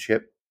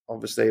 Championship,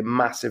 obviously a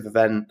massive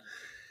event,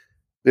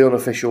 the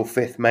unofficial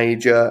fifth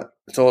major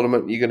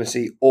tournament. You're going to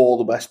see all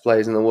the best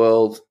players in the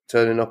world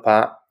turning up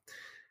at.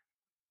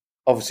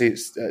 Obviously,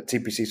 it's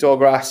TPC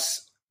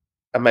Sawgrass,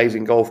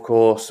 amazing golf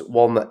course,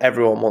 one that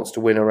everyone wants to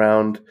win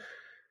around.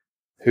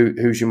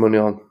 Who's your money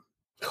on?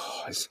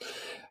 It's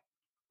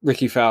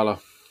Ricky Fowler.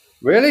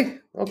 Really?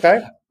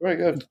 Okay, very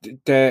good.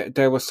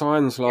 There were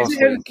signs last week.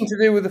 Is it anything to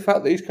do with the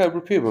fact that he's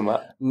Cobra Puma,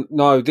 Matt?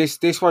 No,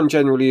 this one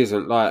generally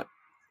isn't. Like,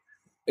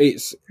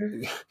 it's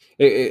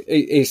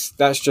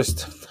that's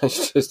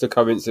just a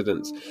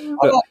coincidence.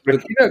 I like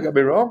Ricky, don't get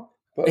me wrong.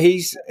 But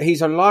he's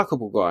a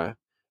likable guy.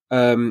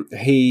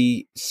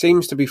 He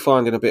seems to be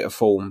finding a bit of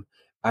form,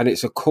 and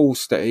it's a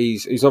course that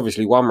he's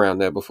obviously won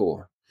round there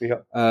before. Yeah.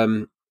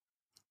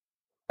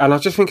 And I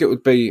just think it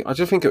would be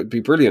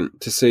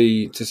brilliant to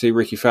see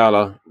Ricky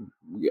Fowler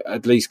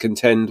at least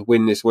contend,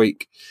 win this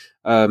week.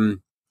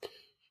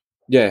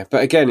 Yeah,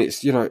 but again, it's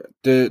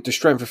the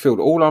strength of field.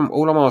 All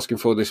I'm asking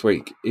for this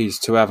week is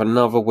to have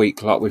another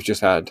week like we've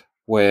just had,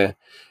 where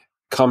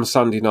come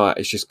Sunday night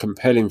it's just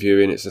compelling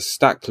viewing. It's a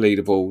stacked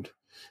leaderboard.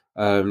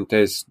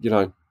 There's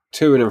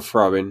to and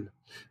throwing,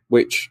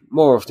 which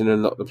more often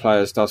than not the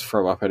players does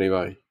throw up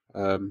anyway.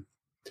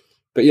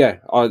 But yeah,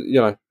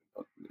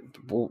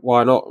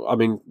 why not? I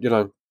mean,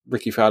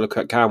 Ricky Fowler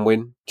can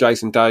win.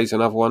 Jason Day's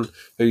another one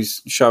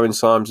who's showing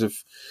signs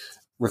of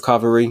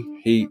recovery.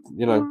 He,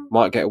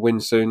 might get a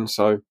win soon.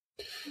 So,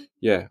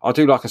 yeah, I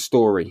do like a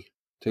story.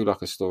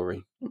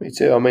 Me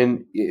too. I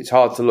mean, it's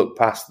hard to look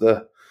past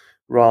the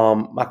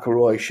Rahm,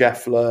 McIlroy,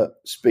 Scheffler,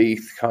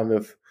 Spieth kind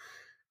of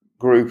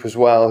group as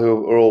well,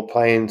 who are all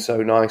playing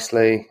so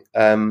nicely.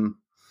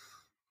 Literally,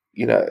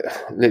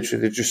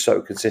 they're just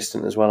so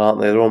consistent as well,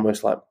 aren't they? They're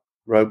almost like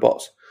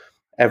robots.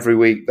 Every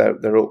week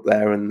they're up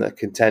there and they're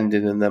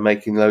contending and they're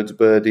making loads of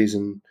birdies,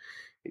 and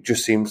it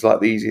just seems like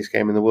the easiest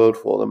game in the world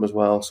for them as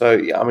well. So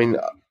yeah, I mean,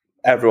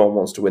 everyone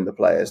wants to win the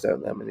Players,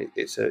 don't they? I mean,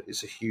 it's a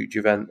huge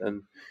event,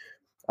 and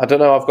I don't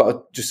know. I've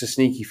got just a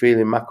sneaky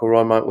feeling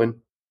McIlroy might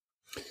win.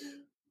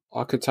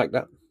 I could take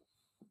that.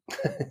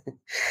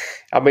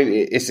 I mean,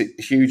 it's a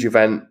huge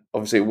event.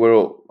 Obviously, a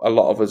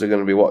lot of us are going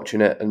to be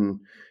watching it,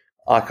 and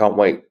I can't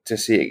wait to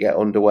see it get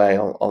underway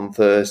on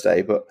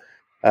Thursday. But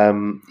I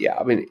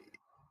mean,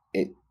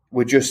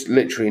 we're just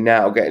literally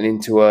now getting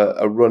into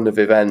a run of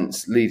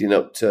events leading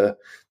up to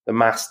the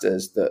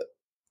Masters that,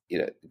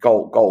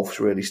 golf's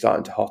really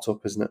starting to hot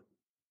up, isn't it?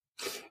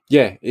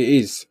 Yeah, it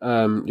is.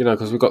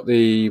 Because we've got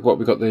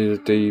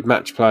the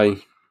match play.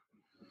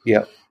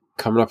 Yeah.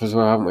 Coming up as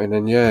well, haven't we? And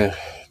then,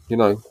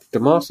 the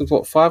Masters,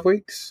 5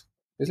 weeks?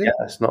 Is it?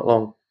 Yeah, it's not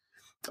long.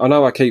 I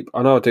know I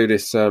do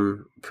this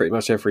pretty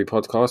much every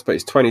podcast, but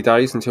it's 20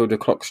 days until the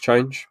clocks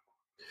change.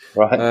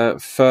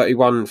 Right.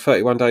 31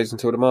 days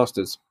until the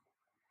Masters.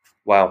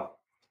 Wow.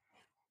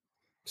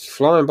 It's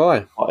flying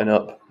by. Hotting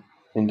up,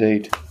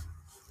 indeed.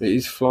 It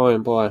is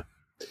flying by.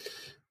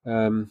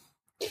 So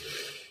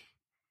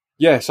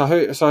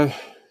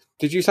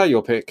did you say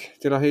your pick?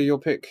 Did I hear your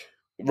pick?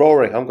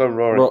 Rory. I'm going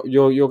Rory.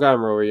 You're going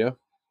Rory, yeah?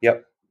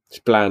 Yep. It's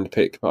a bland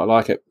pick, but I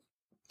like it.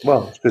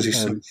 Well, it's because he's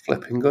so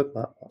flipping good,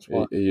 Matt. That's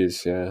why. He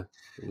is, yeah.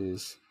 He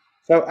is.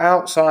 So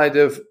outside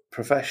of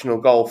professional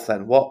golf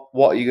then, what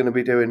are you going to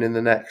be doing in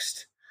the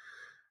next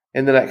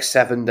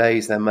 7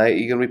 days then, mate? Are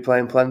you going to be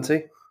playing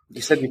plenty?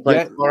 You said you're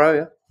playing tomorrow,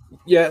 yeah?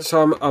 Yeah,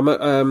 so I'm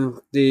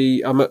at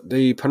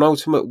the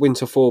penultimate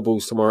Winter Four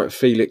Balls tomorrow at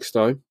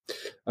Felixstowe.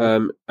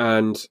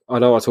 And I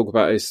know I talk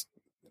about this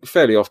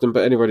fairly often,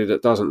 but anybody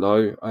that doesn't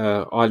know,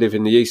 I live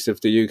in the east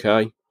of the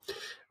UK,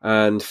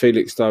 and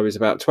Felixstowe is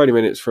about 20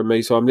 minutes from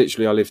me. So I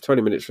live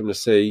 20 minutes from the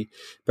sea,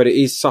 but it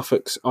is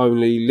Suffolk's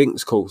only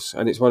links course,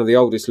 and it's one of the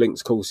oldest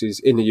links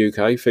courses in the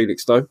UK,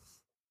 Felixstowe.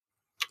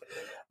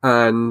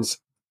 And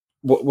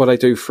what they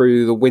do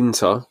through the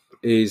winter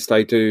is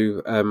they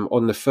do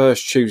on the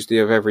first Tuesday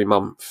of every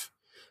month,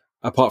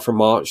 apart from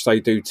March, they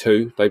do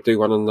two. They do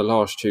one on the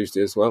last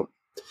Tuesday as well.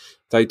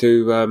 They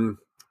do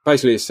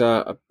basically it's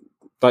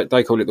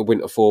they call it the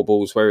Winter Four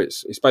Balls, where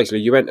it's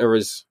basically you enter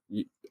as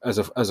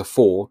a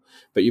four,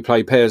 but you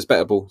play pairs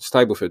better ball,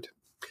 Stableford,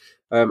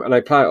 and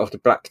they play it off the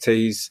black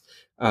tees,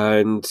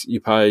 and you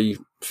pay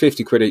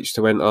 50 quid each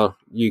to enter.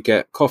 You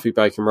get coffee,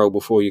 bacon roll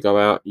before you go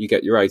out. You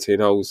get your 18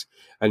 holes,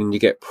 and you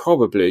get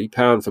probably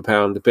pound for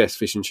pound the best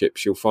fish and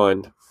chips you'll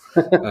find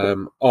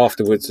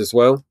afterwards as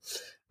well.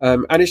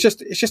 And it's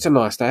just a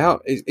nice day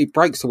out. It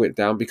breaks the winter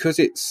down because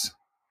it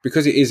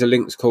is a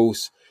links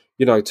course.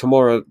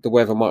 Tomorrow the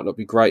weather might not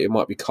be great. It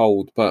might be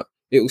cold, but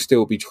it will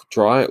still be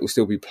dry. It will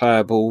still be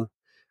playable.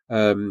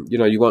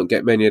 You won't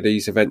get many of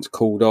these events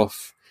called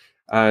off.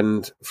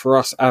 And for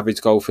us avid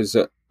golfers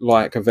that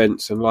like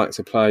events and like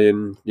to play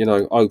in,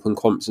 open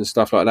comps and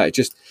stuff like that,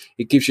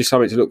 it gives you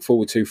something to look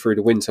forward to through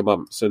the winter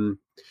months. And,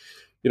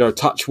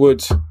 touch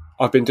wood,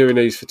 I've been doing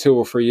these for 2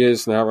 or 3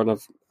 years now, and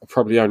I've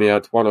probably only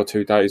had 1 or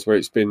 2 days where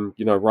it's been,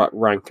 right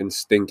rank and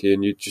stinky,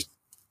 and you just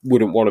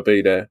wouldn't want to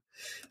be there.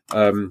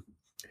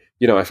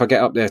 If I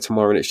get up there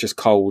tomorrow and it's just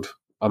cold,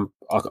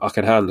 I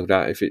can handle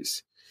that.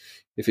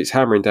 If it's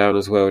hammering down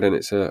as well, then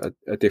it's a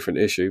different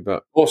issue.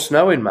 But or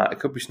snowing, Matt. It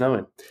could be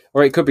snowing.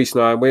 Or it could be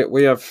snowing.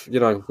 We have,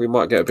 we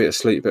might get a bit of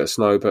sleet, a bit of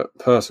snow. But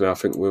personally, I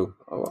think we'll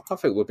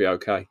be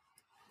okay.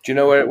 Do you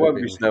know where it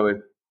won't be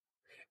snowing?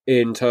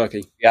 In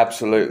Turkey. Yeah,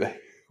 absolutely,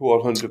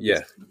 100%.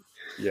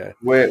 Yeah.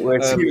 We're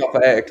teeing up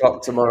at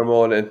 8:00 tomorrow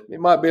morning. It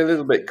might be a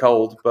little bit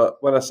cold, but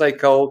when I say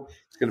cold,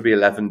 it's going to be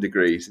 11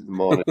 degrees in the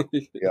morning.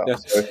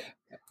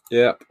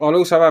 Yeah. I'll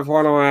also have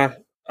one eye.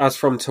 As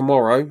from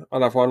tomorrow,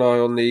 I'll have one eye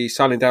on the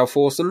Sunningdale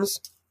Foursomes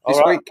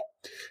this week.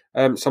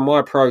 So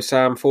my pro,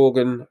 Sam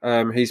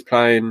Forgan, he's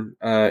playing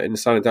in the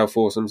Sunningdale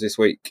Foursomes this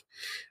week.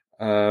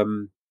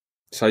 So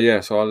I'll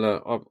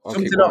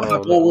something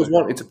I've always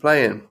wanted to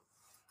play in.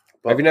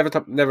 Have you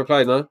never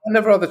played, no? I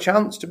never had the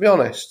chance, to be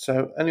honest.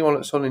 So anyone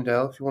at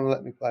Sunningdale, if you want to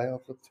let me play, I'd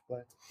love to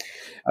play.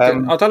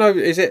 I don't know.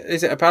 Is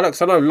it a ballot?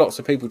 Because I know lots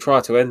of people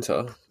try to enter.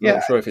 I'm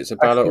not sure if it's a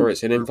ballot or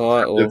it's an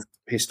invite or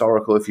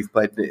historical. If you've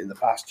played it in the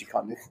past, you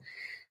kind of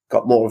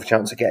got more of a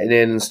chance of getting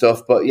in and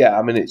stuff. But yeah,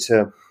 I mean, it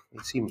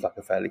seems like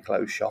a fairly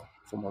close shot,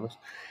 if I'm honest.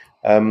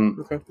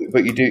 Okay.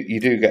 But you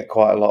do get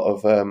quite a lot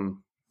of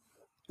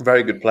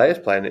very good players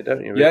playing it,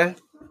 don't you? Really?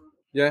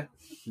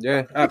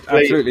 Yeah,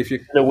 absolutely. If you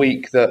in a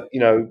week that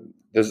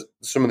there's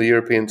some of the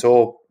European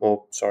Tour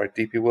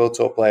DP World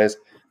Tour players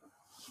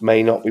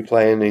may not be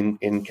playing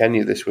in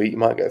Kenya this week, you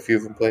might get a few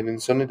of them playing in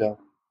Sunnydale.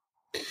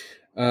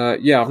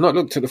 I've not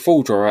looked at the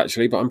full draw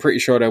actually, but I'm pretty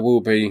sure there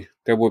will be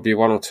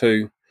one or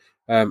two,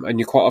 and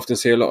you quite often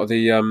see a lot of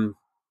the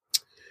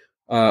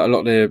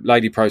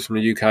lady pros from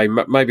the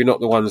UK. Maybe not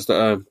the ones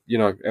that are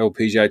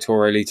LPGA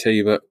Tour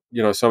LET, but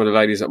some of the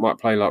ladies that might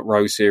play like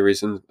Rose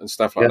Series and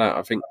stuff like that.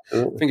 I think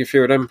a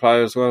few of them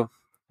play as well.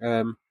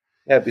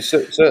 It'd be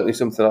certainly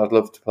something I'd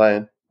love to play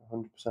in.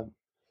 100%.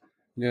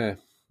 Yeah.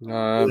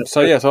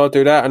 So I'll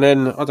do that, and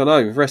then I don't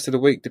know. The rest of the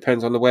week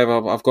depends on the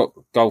weather. I've got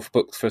golf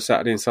booked for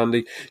Saturday and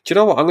Sunday. Do you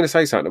know what? I'm going to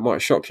say something that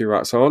might shock you,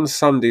 right? So on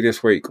Sunday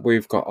this week,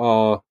 we've got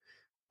our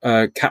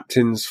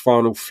Captain's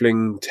Final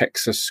Fling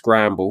Texas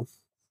Scramble.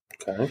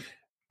 Okay.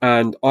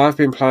 And I've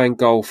been playing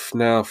golf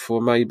now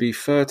for maybe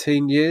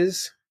 13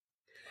 years,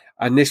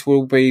 and this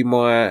will be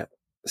my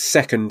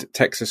second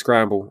Texas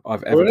Scramble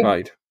I've ever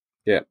played.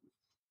 Yeah,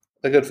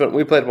 they're good fun.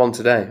 We played one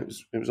today.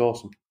 It was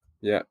awesome.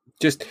 Yeah,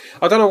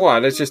 I don't know why.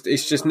 It's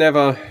just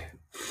never.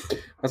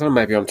 I don't know.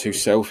 Maybe I'm too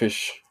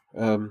selfish.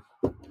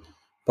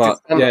 But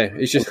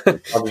it's just.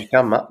 How you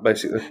can, Matt?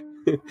 Basically,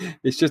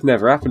 it's just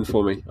never happened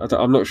for me.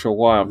 I'm not sure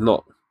why I've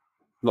not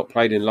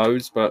played in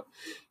loads, but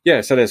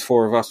yeah. So there's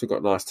 4 of us. We've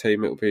got a nice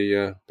team. It'll be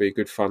a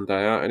good fun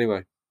day out.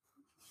 Anyway,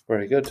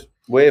 very good.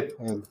 We're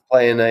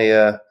playing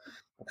a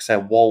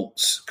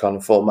waltz kind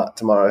of format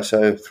tomorrow.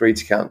 So 3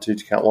 to count, 2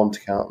 to count, 1 to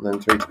count, and then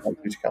 3 to count,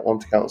 2 to count, 1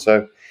 to count.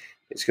 So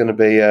it's going to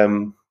be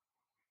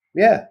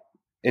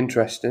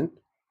interesting.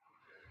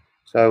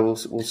 So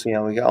we'll see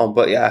how we get on.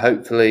 But yeah,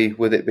 hopefully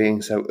with it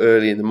being so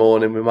early in the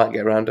morning, we might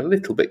get around a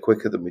little bit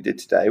quicker than we did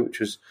today,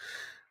 which was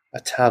a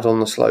tad on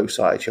the slow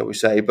side, shall we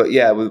say. But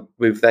yeah,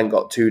 we've then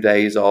got 2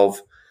 days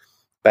of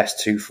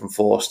best 2 from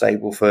 4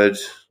 Stableford,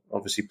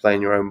 obviously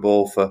playing your own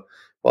ball for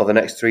the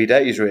next 3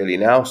 days really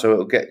now. So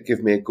it'll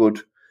give me a good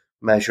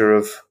measure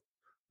of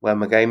where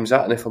my game's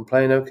at and if I'm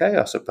playing okay,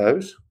 I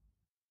suppose.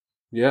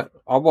 Yeah,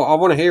 I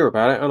want to hear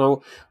about it,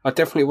 and I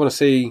definitely want to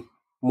see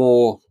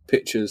more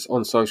pictures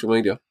on social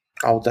media.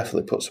 I'll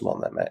definitely put some on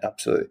there, mate.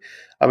 Absolutely.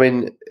 I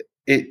mean,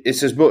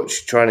 it's as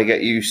much trying to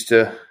get used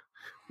to,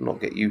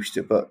 not get used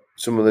to, but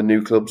some of the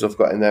new clubs I've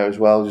got in there as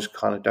well just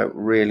kind of don't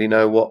really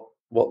know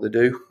what they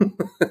do.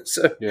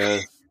 So yeah,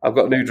 I've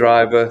got a new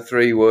driver,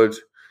 3-wood,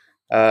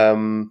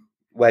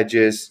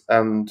 wedges,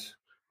 and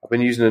I've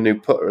been using a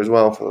new putter as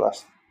well for the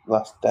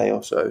last day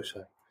or so.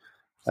 So,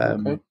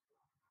 okay.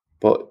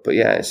 But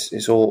yeah,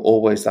 it's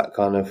always that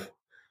kind of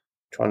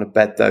trying to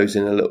bed those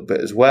in a little bit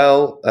as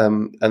well,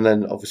 and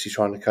then obviously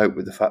trying to cope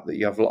with the fact that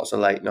you have lots of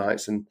late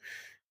nights and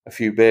a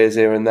few beers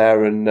here and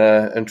there,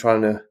 and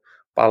trying to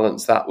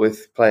balance that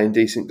with playing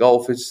decent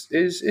golf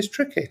is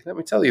tricky, let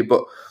me tell you.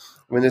 But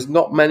I mean, there's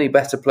not many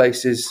better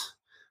places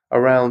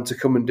around to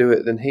come and do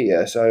it than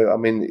here. So I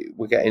mean,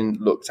 we're getting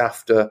looked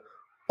after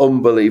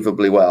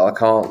unbelievably well. I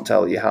can't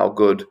tell you how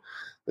good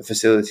the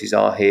facilities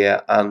are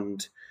here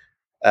and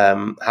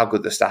how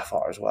good the staff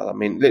are as well. I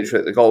mean, literally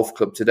at the golf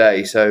club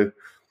today. So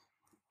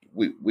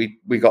we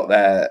got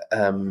there.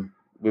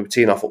 We were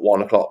teeing off at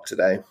 1 o'clock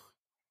today.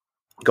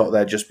 Got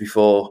there just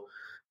before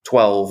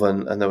 12,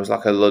 and there was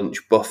like a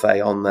lunch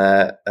buffet on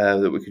there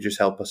that we could just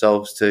help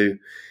ourselves to.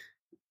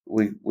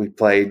 We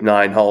played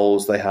 9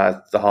 holes. They had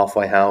the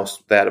halfway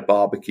house. They had a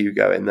barbecue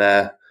going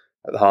there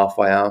at the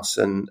halfway house,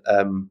 and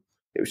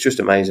it was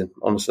just amazing.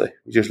 Honestly,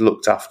 we just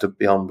looked after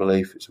beyond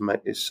belief.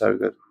 It's so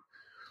good.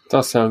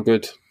 Does sound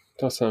good.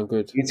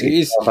 You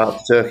need to get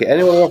out to Turkey.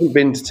 Anyone who hasn't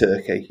been to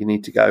Turkey, you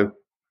need to go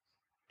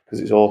because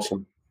it's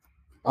awesome.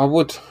 I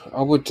would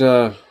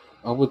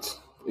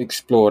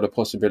explore the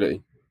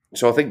possibility.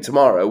 So I think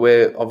tomorrow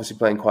we're obviously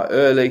playing quite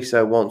early.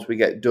 So once we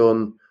get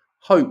done,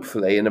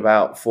 hopefully in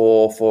about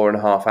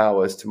 4.5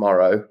 hours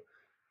tomorrow,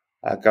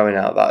 going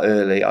out that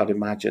early, I'd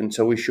imagine.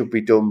 So we should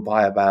be done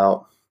by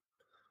about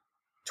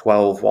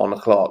 12, 1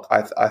 o'clock.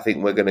 I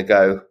think we're going to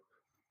go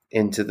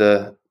into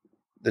the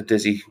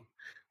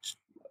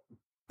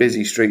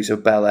busy streets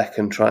of Belek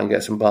and try and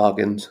get some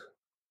bargains.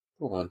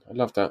 Oh man, I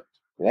love that.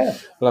 Yeah,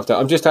 I love that.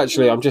 I'm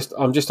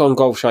just on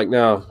Golf Shake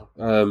now.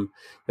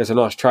 There's a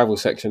nice travel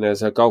section.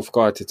 There's a golf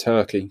guide to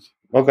Turkey.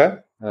 Okay.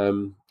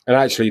 And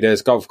actually,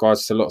 there's golf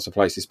guides to lots of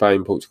places: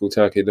 Spain, Portugal,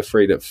 Turkey. The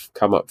 3 that have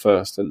come up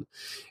first, and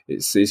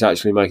it's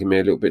actually making me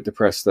a little bit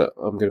depressed that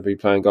I'm going to be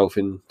playing golf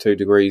in 2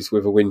 degrees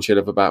with a wind chill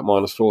of about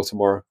 -4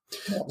 tomorrow.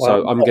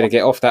 So I'm going to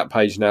get off that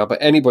page now. But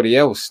anybody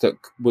else that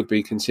would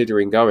be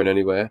considering going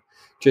anywhere,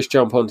 just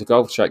jump onto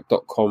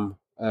golfshake.com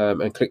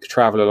and click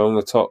travel along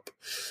the top.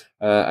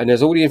 And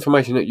there's all the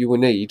information that you will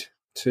need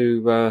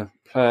to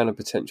plan a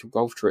potential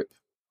golf trip.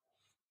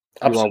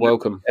 Absolutely. You are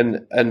welcome.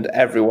 And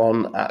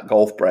everyone at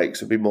Golf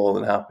Breaks would be more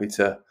than happy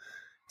to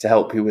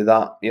help you with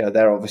that. You know,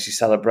 they're obviously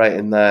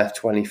celebrating their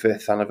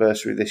 25th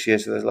anniversary this year,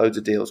 so there's loads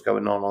of deals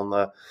going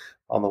on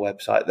on the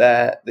website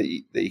there that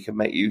you can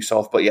make use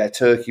of. But yeah,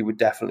 Turkey would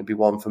definitely be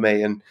one for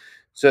me. And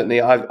certainly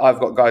I've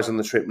got guys on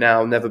the trip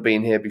now, never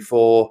been here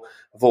before.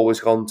 I've always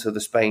gone to the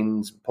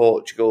Spains,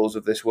 Portugals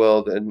of this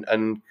world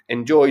and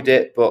enjoyed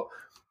it. But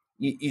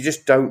you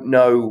just don't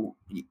know,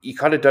 you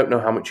kind of don't know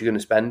how much you're going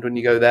to spend when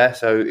you go there.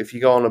 So if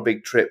you go on a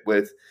big trip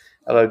with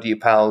a load of your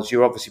pals,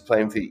 you're obviously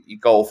playing for your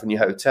golf and your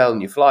hotel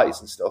and your flights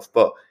and stuff,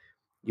 but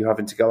you're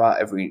having to go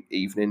out every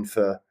evening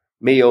for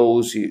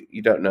meals.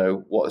 You don't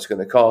know what it's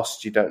going to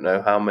cost. You don't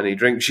know how many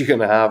drinks you're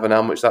going to have and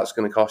how much that's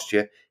going to cost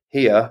you.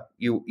 Here,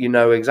 you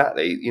know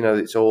exactly.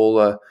 It's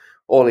all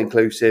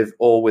inclusive,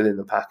 all within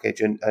the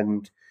package, and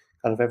kind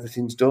of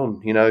everything's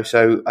done.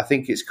 So I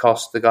think it's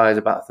cost the guys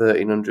about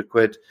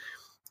 £1,300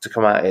 to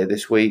come out here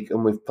this week,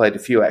 and we've played a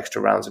few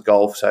extra rounds of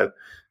golf, so a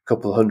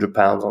couple of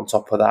 £100 on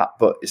top of that.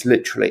 But it's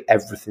literally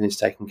everything is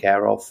taken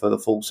care of for the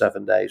full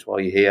 7 days while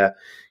you're here.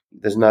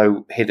 There's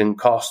no hidden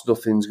cost.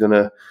 Nothing's going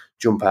to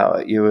jump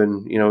out at you,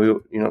 and you're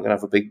not going to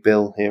have a big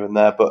bill here and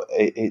there. But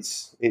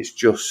it's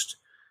just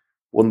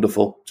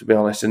wonderful, to be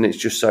honest, and it's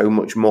just so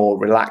much more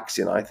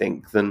relaxing, I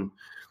think, than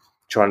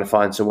trying to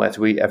find somewhere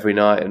to eat every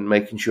night and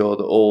making sure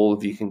that all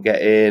of you can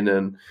get in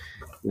and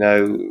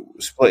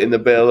splitting the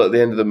bill at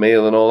the end of the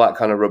meal and all that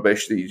kind of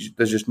rubbish.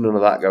 There's just none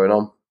of that going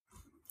on.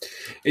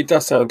 It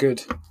does sound good.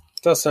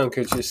 It does sound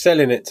good. You're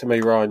selling it to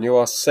me, Ryan. You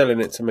are selling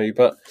it to me.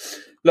 But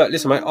look,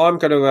 listen, mate. I'm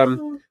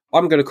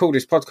going to call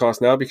this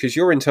podcast now because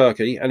you're in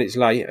Turkey and it's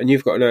late and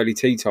you've got an early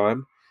tea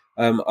time.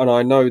 And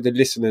I know the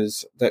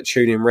listeners that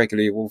tune in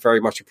regularly will very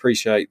much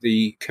appreciate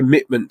the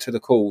commitment to the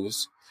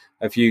calls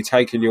of you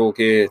taking your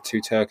gear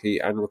to Turkey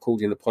and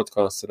recording the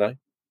podcast today.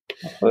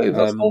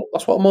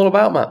 That's what I'm all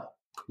about, Matt.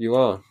 You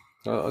are.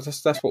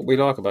 That's what we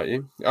like about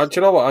you. Do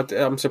you know what?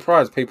 I'm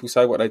surprised people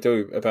say what they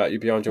do about you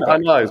behind your back.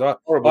 I know.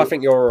 I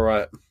think you're all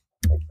right.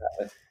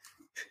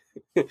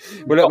 Exactly.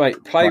 Well, look,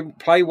 mate,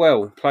 play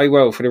well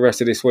for the rest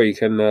of this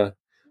week, and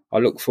I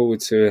look forward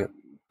to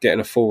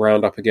getting a full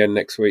round up again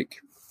next week.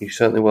 You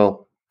certainly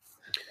will.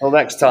 Well,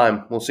 next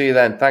time. We'll see you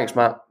then. Thanks,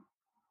 Matt.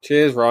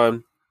 Cheers,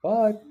 Ryan.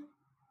 Bye.